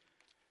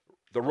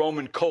 The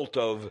Roman cult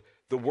of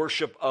the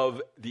worship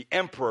of the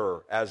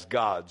emperor as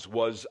gods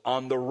was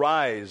on the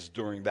rise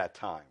during that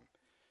time.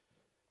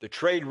 The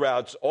trade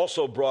routes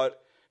also brought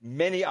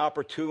many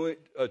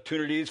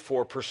opportunities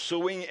for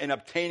pursuing and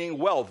obtaining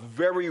wealth.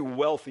 Very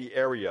wealthy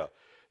area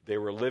they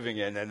were living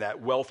in, and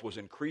that wealth was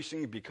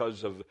increasing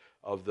because of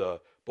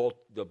both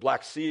the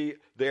Black Sea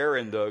there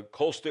and the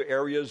coastal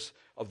areas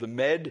of the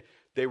Med.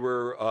 They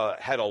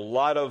had a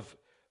lot of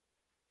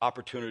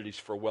opportunities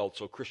for wealth.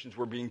 So Christians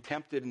were being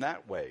tempted in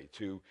that way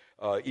to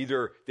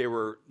either they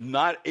were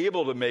not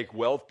able to make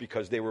wealth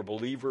because they were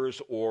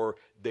believers, or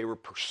they were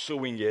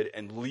pursuing it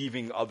and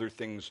leaving other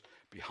things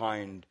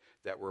behind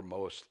that were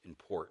most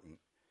important.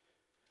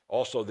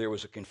 Also, there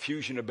was a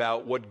confusion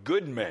about what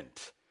good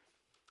meant.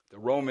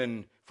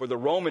 For the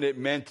Roman, it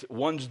meant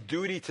one's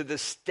duty to the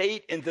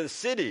state and to the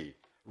city,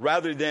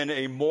 rather than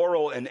a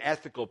moral and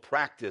ethical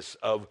practice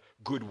of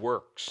good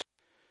works.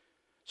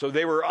 So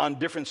they were on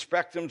different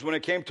spectrums when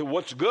it came to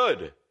what's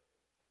good.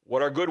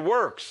 What are good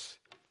works?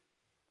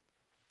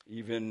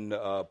 Even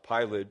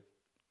Pilate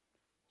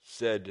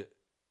said,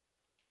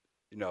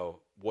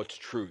 what's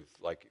truth?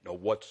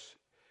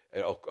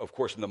 Of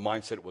course, in the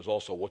mindset it was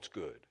also what's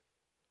good.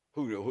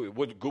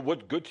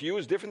 What good to you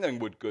is different than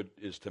what good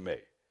is to me.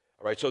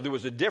 All right, so there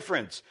was a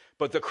difference,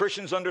 but the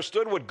Christians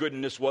understood what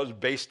goodness was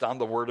based on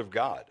the Word of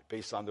God,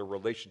 based on their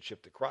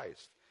relationship to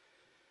Christ.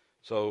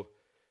 So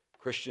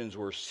Christians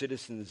were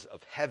citizens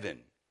of heaven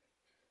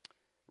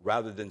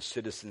rather than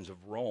citizens of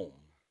Rome.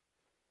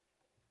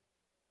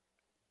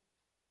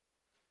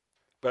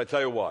 But I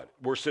tell you what,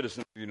 we're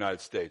citizens of the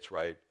United States,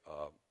 right?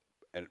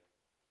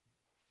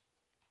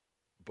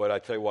 But I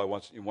tell you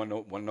what, you want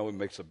to know what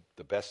makes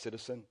the best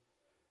citizen?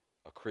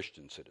 A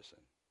Christian citizen.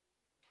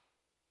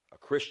 A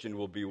Christian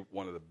will be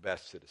one of the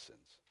best citizens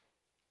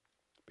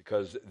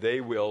because they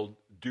will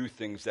do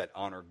things that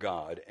honor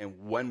God. And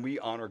when we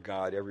honor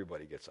God,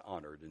 everybody gets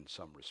honored in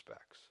some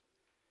respects.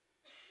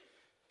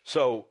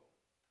 So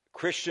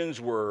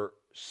Christians were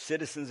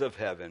citizens of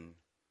heaven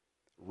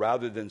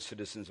rather than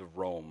citizens of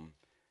Rome.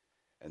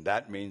 And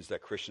that means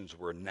that Christians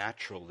were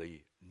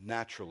naturally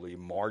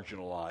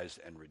marginalized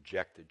and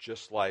rejected,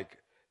 just like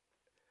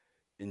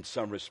in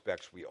some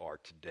respects we are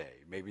today.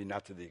 Maybe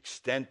not to the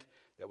extent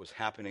that was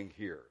happening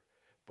here,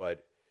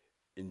 but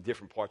in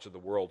different parts of the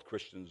world,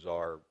 Christians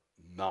are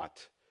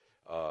not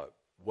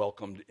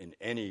welcomed in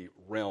any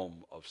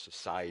realm of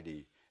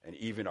society and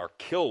even are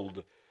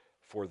killed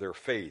for their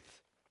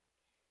faith.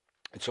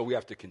 And so we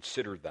have to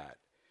consider that.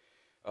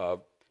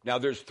 Now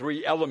there's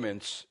three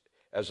elements,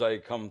 as I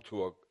come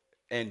to an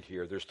end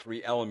here, there's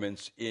three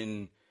elements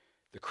in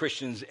the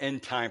Christian's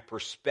end-time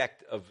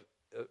perspective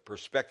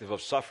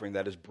of suffering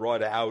that is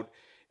brought out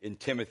in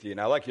Timothy. And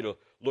I'd like you to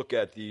look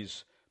at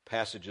these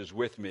passages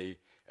with me.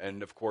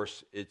 And, of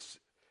course, it's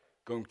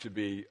going to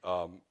be,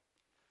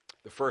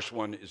 the first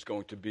one is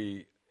going to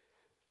be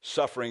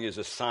suffering is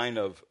a sign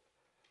of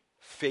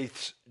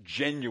faith's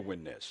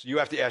genuineness. You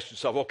have to ask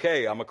yourself,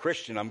 okay, I'm a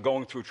Christian, I'm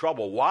going through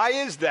trouble. Why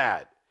is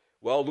that?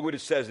 Well, look what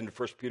it says in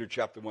 1 Peter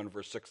chapter 1,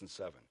 verse 6 and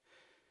 7.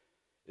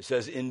 It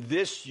says, in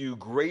this you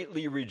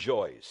greatly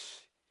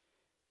rejoice,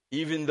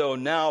 even though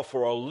now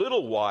for a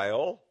little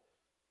while,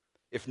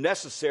 if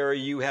necessary,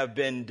 you have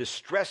been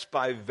distressed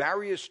by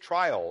various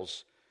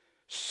trials,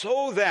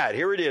 so that,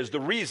 here it is, the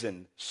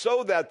reason,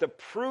 so that the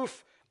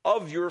proof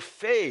of your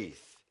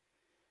faith,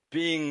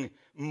 being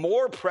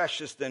more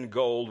precious than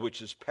gold,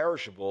 which is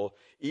perishable,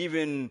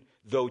 even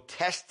though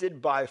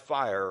tested by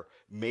fire,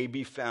 may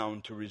be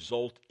found to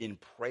result in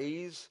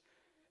praise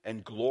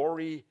and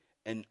glory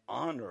and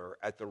honor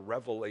at the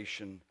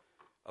revelation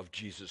of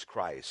Jesus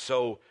Christ.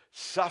 So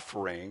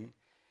suffering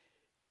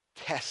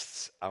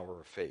tests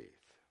our faith.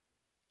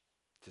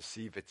 to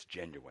see if it's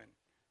genuine.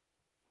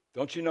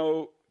 Don't you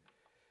know?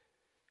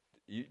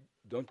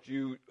 Don't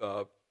you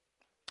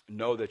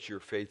know that your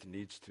faith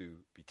needs to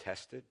be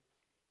tested?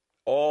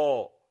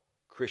 All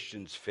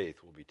Christians'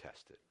 faith will be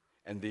tested.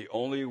 And the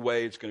only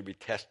way it's going to be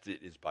tested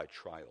is by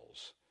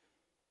trials,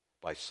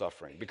 by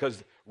suffering.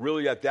 Because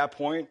really at that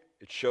point,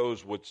 it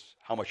shows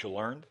how much you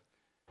learned,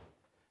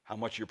 how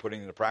much you're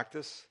putting into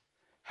practice,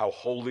 how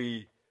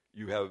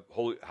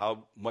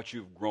much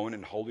you've grown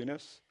in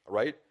holiness,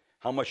 right?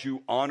 How much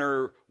you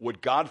honor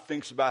what God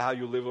thinks about how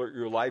you live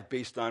your life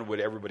based on what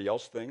everybody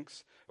else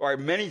thinks. All right,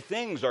 many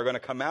things are going to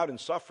come out in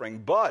suffering,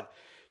 but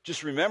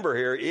just remember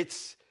here,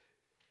 it's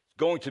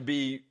going to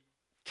be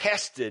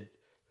tested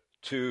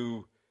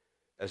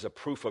as a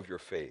proof of your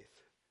faith.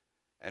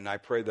 And I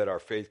pray that our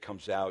faith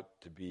comes out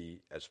to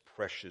be as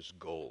precious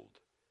gold,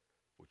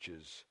 which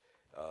is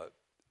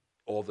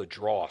all the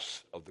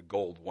dross of the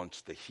gold.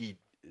 Once the heat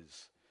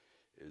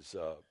is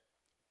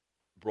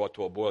brought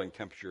to a boiling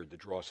temperature, the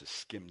dross is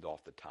skimmed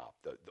off the top.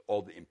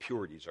 All the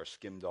impurities are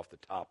skimmed off the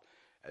top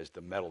as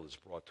the metal is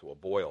brought to a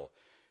boil.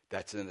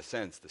 That's, in a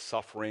sense, the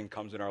suffering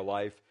comes in our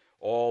life.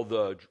 All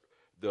the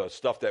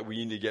stuff that we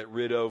need to get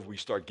rid of, we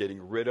start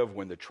getting rid of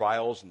when the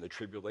trials and the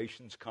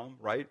tribulations come,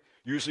 right?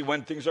 Usually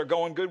when things are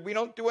going good, we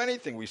don't do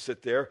anything. We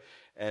sit there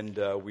and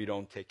we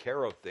don't take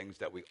care of things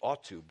that we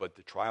ought to, but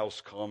the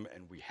trials come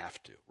and we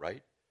have to,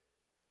 right?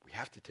 We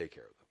have to take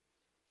care of them.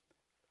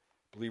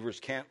 Believers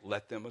can't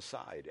let them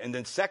aside. And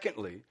then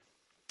secondly,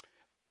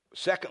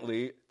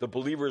 the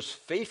believer's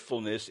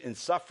faithfulness in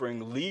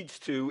suffering leads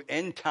to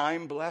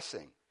end-time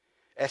blessing,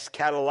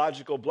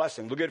 eschatological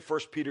blessing. Look at 1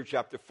 Peter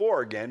chapter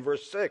 4 again,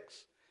 verse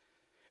 6.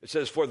 It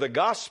says, "For the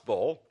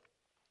gospel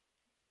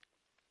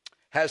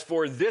has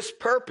for this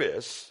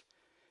purpose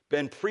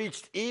been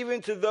preached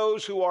even to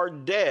those who are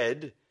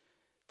dead,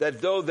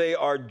 that though they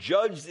are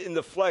judged in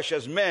the flesh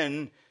as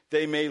men,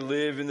 they may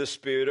live in the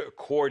spirit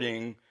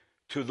according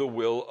to the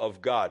will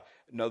of God."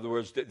 In other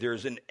words,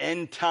 there's an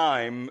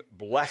end-time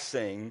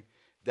blessing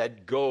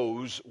that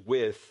goes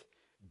with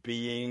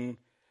being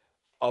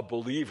a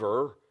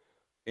believer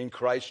in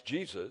Christ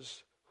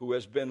Jesus who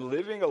has been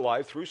living a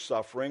life through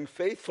suffering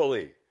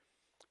faithfully.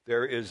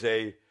 There is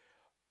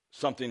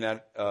something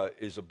that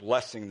is a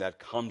blessing that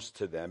comes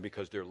to them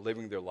because they're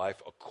living their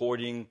life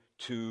according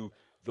to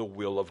the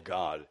will of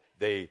God.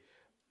 They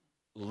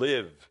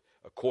live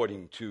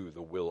according to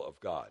the will of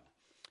God.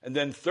 And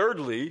then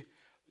thirdly,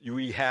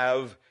 we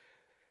have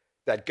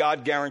that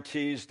God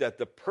guarantees that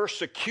the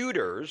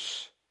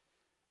persecutors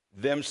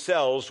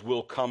themselves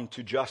will come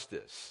to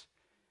justice.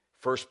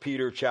 1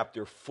 Peter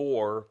chapter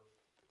 4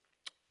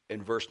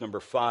 in verse number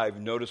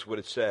 5, notice what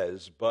it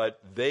says,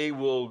 "But they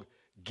will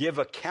give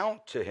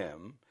account to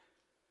him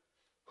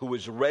who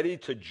is ready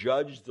to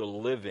judge the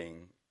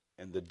living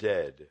and the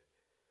dead."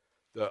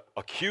 The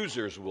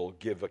accusers will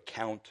give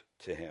account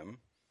to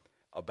him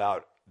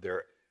about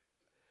their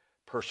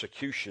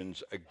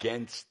persecutions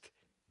against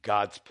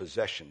God's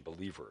possession,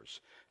 believers.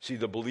 See,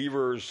 the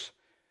believers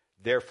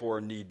therefore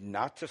need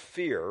not to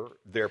fear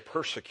their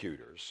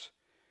persecutors.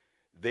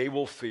 They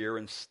will fear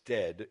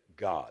instead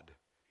God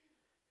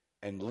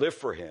and live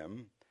for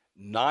him,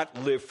 not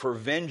live for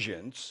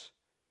vengeance,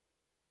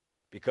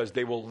 because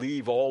they will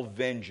leave all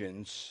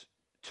vengeance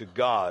to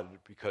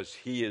God because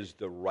he is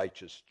the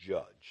righteous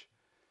judge.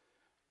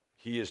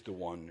 He is the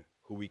one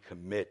who we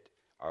commit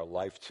our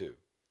life to.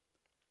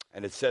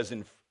 And it says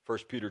in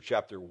 1 Peter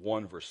chapter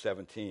 1, verse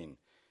 17,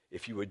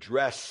 "If you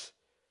address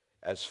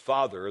as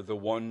Father the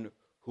one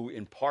who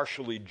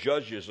impartially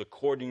judges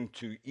according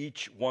to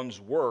each one's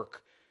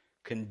work,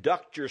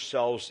 conduct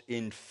yourselves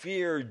in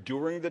fear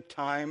during the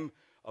time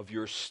of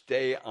your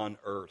stay on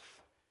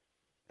earth."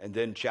 And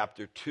then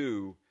chapter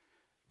 2,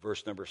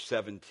 verse number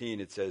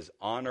 17, it says,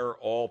 "Honor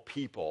all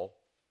people,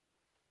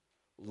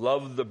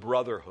 love the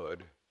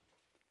brotherhood,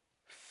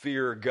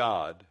 fear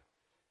God,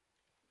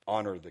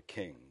 honor the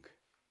king."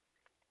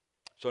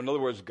 So in other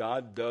words,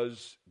 God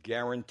does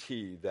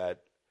guarantee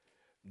that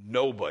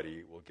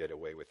nobody will get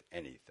away with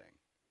anything.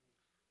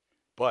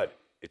 But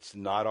it's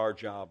not our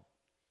job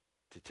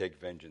to take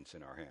vengeance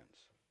in our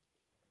hands.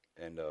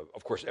 And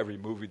of course, every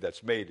movie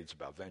that's made, it's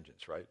about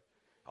vengeance, right?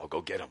 I'll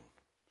go get them,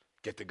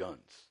 get the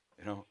guns,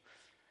 you know.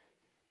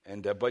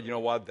 And but you know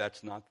what?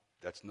 That's not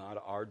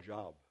our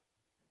job.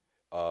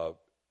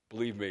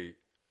 Believe me,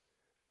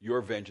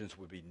 your vengeance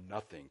would be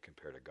nothing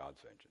compared to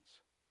God's vengeance.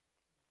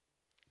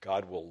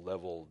 God will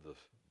level the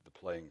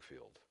playing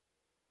field.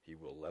 He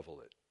will level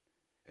it.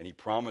 And he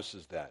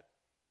promises that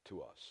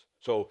to us.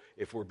 So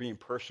if we're being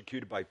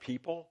persecuted by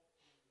people,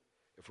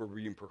 if we're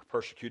being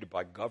persecuted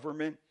by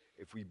government,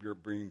 if we're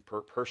being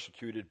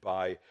persecuted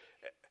by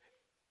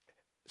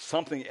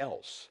something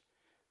else,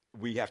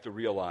 we have to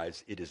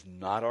realize it is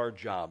not our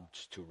job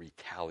to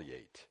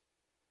retaliate,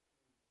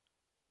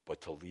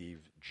 but to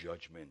leave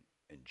judgment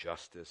and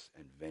justice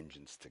and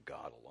vengeance to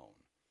God alone.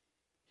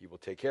 He will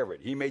take care of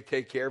it. He may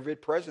take care of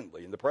it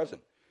presently, in the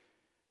present,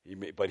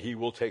 but he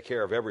will take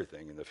care of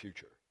everything in the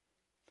future.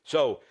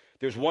 So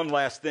there's one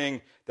last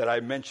thing that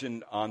I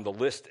mentioned on the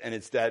list, and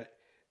it's that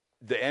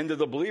the end of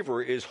the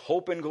believer is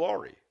hope and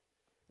glory.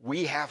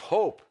 We have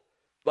hope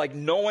like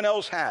no one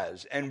else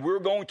has, and we're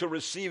going to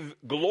receive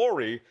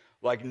glory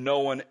like no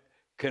one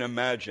can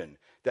imagine.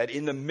 That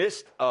in the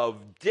midst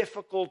of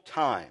difficult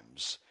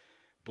times,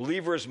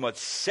 believers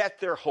must set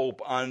their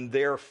hope on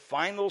their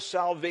final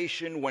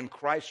salvation when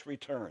Christ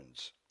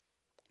returns.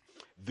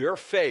 Their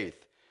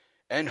faith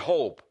and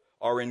hope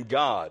are in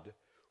God,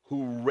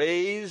 who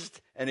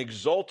raised and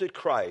exalted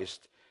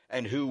Christ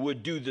and who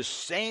would do the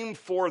same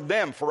for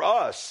them, for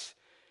us.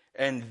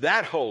 And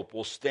that hope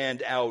will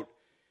stand out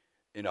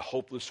in a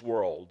hopeless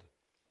world,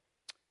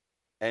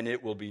 and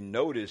it will be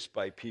noticed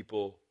by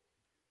people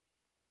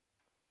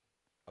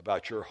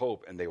about your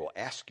hope, and they will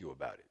ask you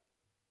about it.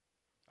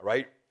 All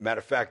right? Matter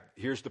of fact,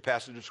 here's the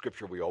passage of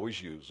Scripture we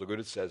always use. Look what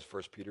it says,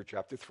 1 Peter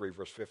chapter 3,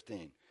 verse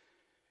 15.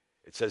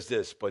 It says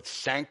this, but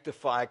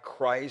sanctify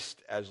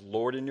Christ as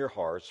Lord in your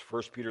hearts,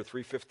 1 Peter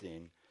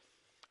 3:15,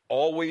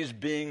 always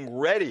being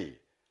ready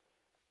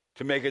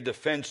to make a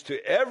defense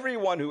to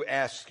everyone who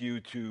asks you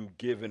to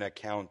give an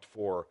account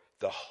for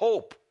the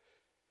hope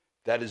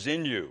that is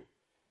in you.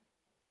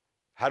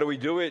 How do we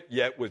do it?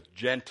 Yet with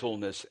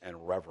gentleness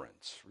and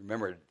reverence.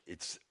 Remember,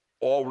 it's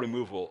all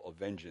removal of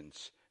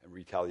vengeance and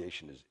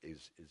retaliation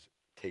is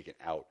taken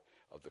out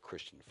of the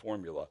Christian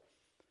formula.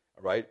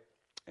 All right?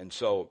 And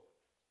so,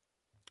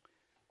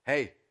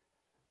 hey,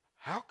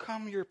 how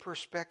come your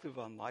perspective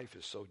on life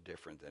is so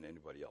different than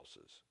anybody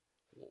else's?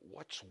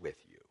 What's with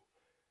you?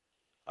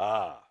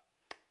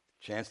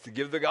 Chance to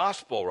give the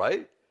gospel,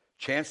 right?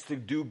 Chance to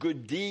do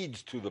good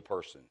deeds to the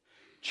person.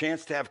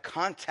 Chance to have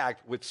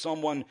contact with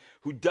someone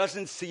who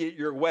doesn't see it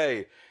your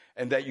way,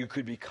 and that you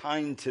could be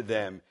kind to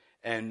them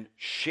and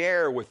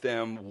share with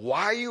them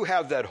why you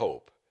have that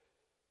hope.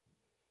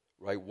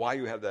 Right? Why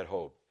you have that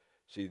hope.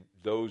 See,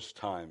 those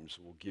times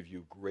will give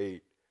you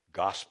great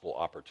gospel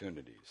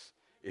opportunities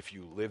if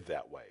you live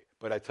that way.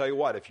 But I tell you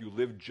what, if you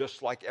live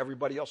just like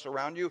everybody else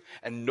around you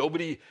and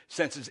nobody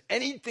senses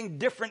anything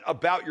different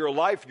about your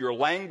life, your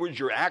language,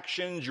 your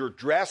actions, your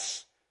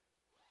dress,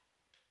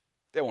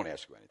 they won't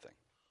ask you anything.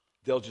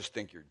 They'll just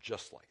think you're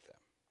just like them.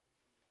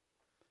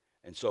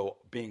 And so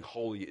being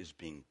holy is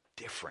being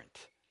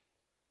different.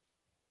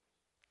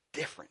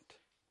 Different.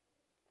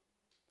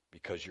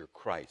 Because you're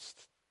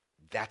Christ.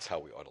 That's how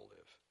we ought to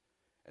live.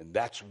 And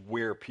that's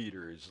where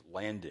Peter is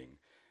landing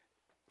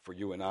for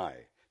you and I.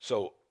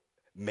 So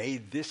may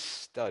this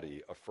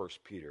study of 1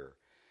 Peter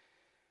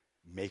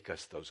make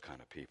us those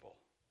kind of people.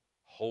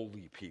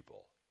 Holy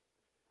people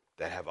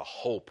that have a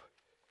hope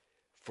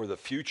for the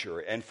future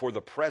and for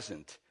the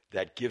present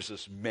that gives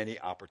us many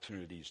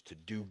opportunities to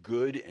do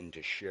good and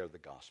to share the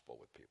gospel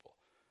with people.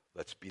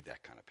 Let's be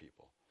that kind of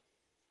people.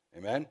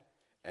 Amen?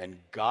 And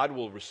God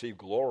will receive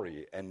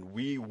glory, and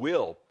we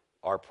will,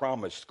 our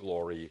promised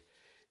glory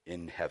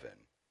in heaven.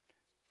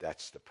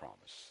 That's the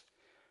promise.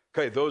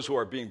 Okay, those who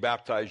are being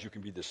baptized, you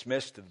can be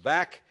dismissed to the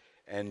back,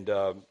 and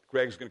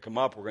Greg's going to come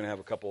up. We're going to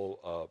have a couple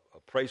of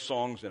praise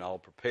songs, and I'll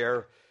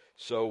prepare.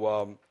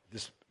 So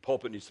this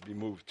pulpit needs to be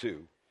moved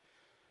too.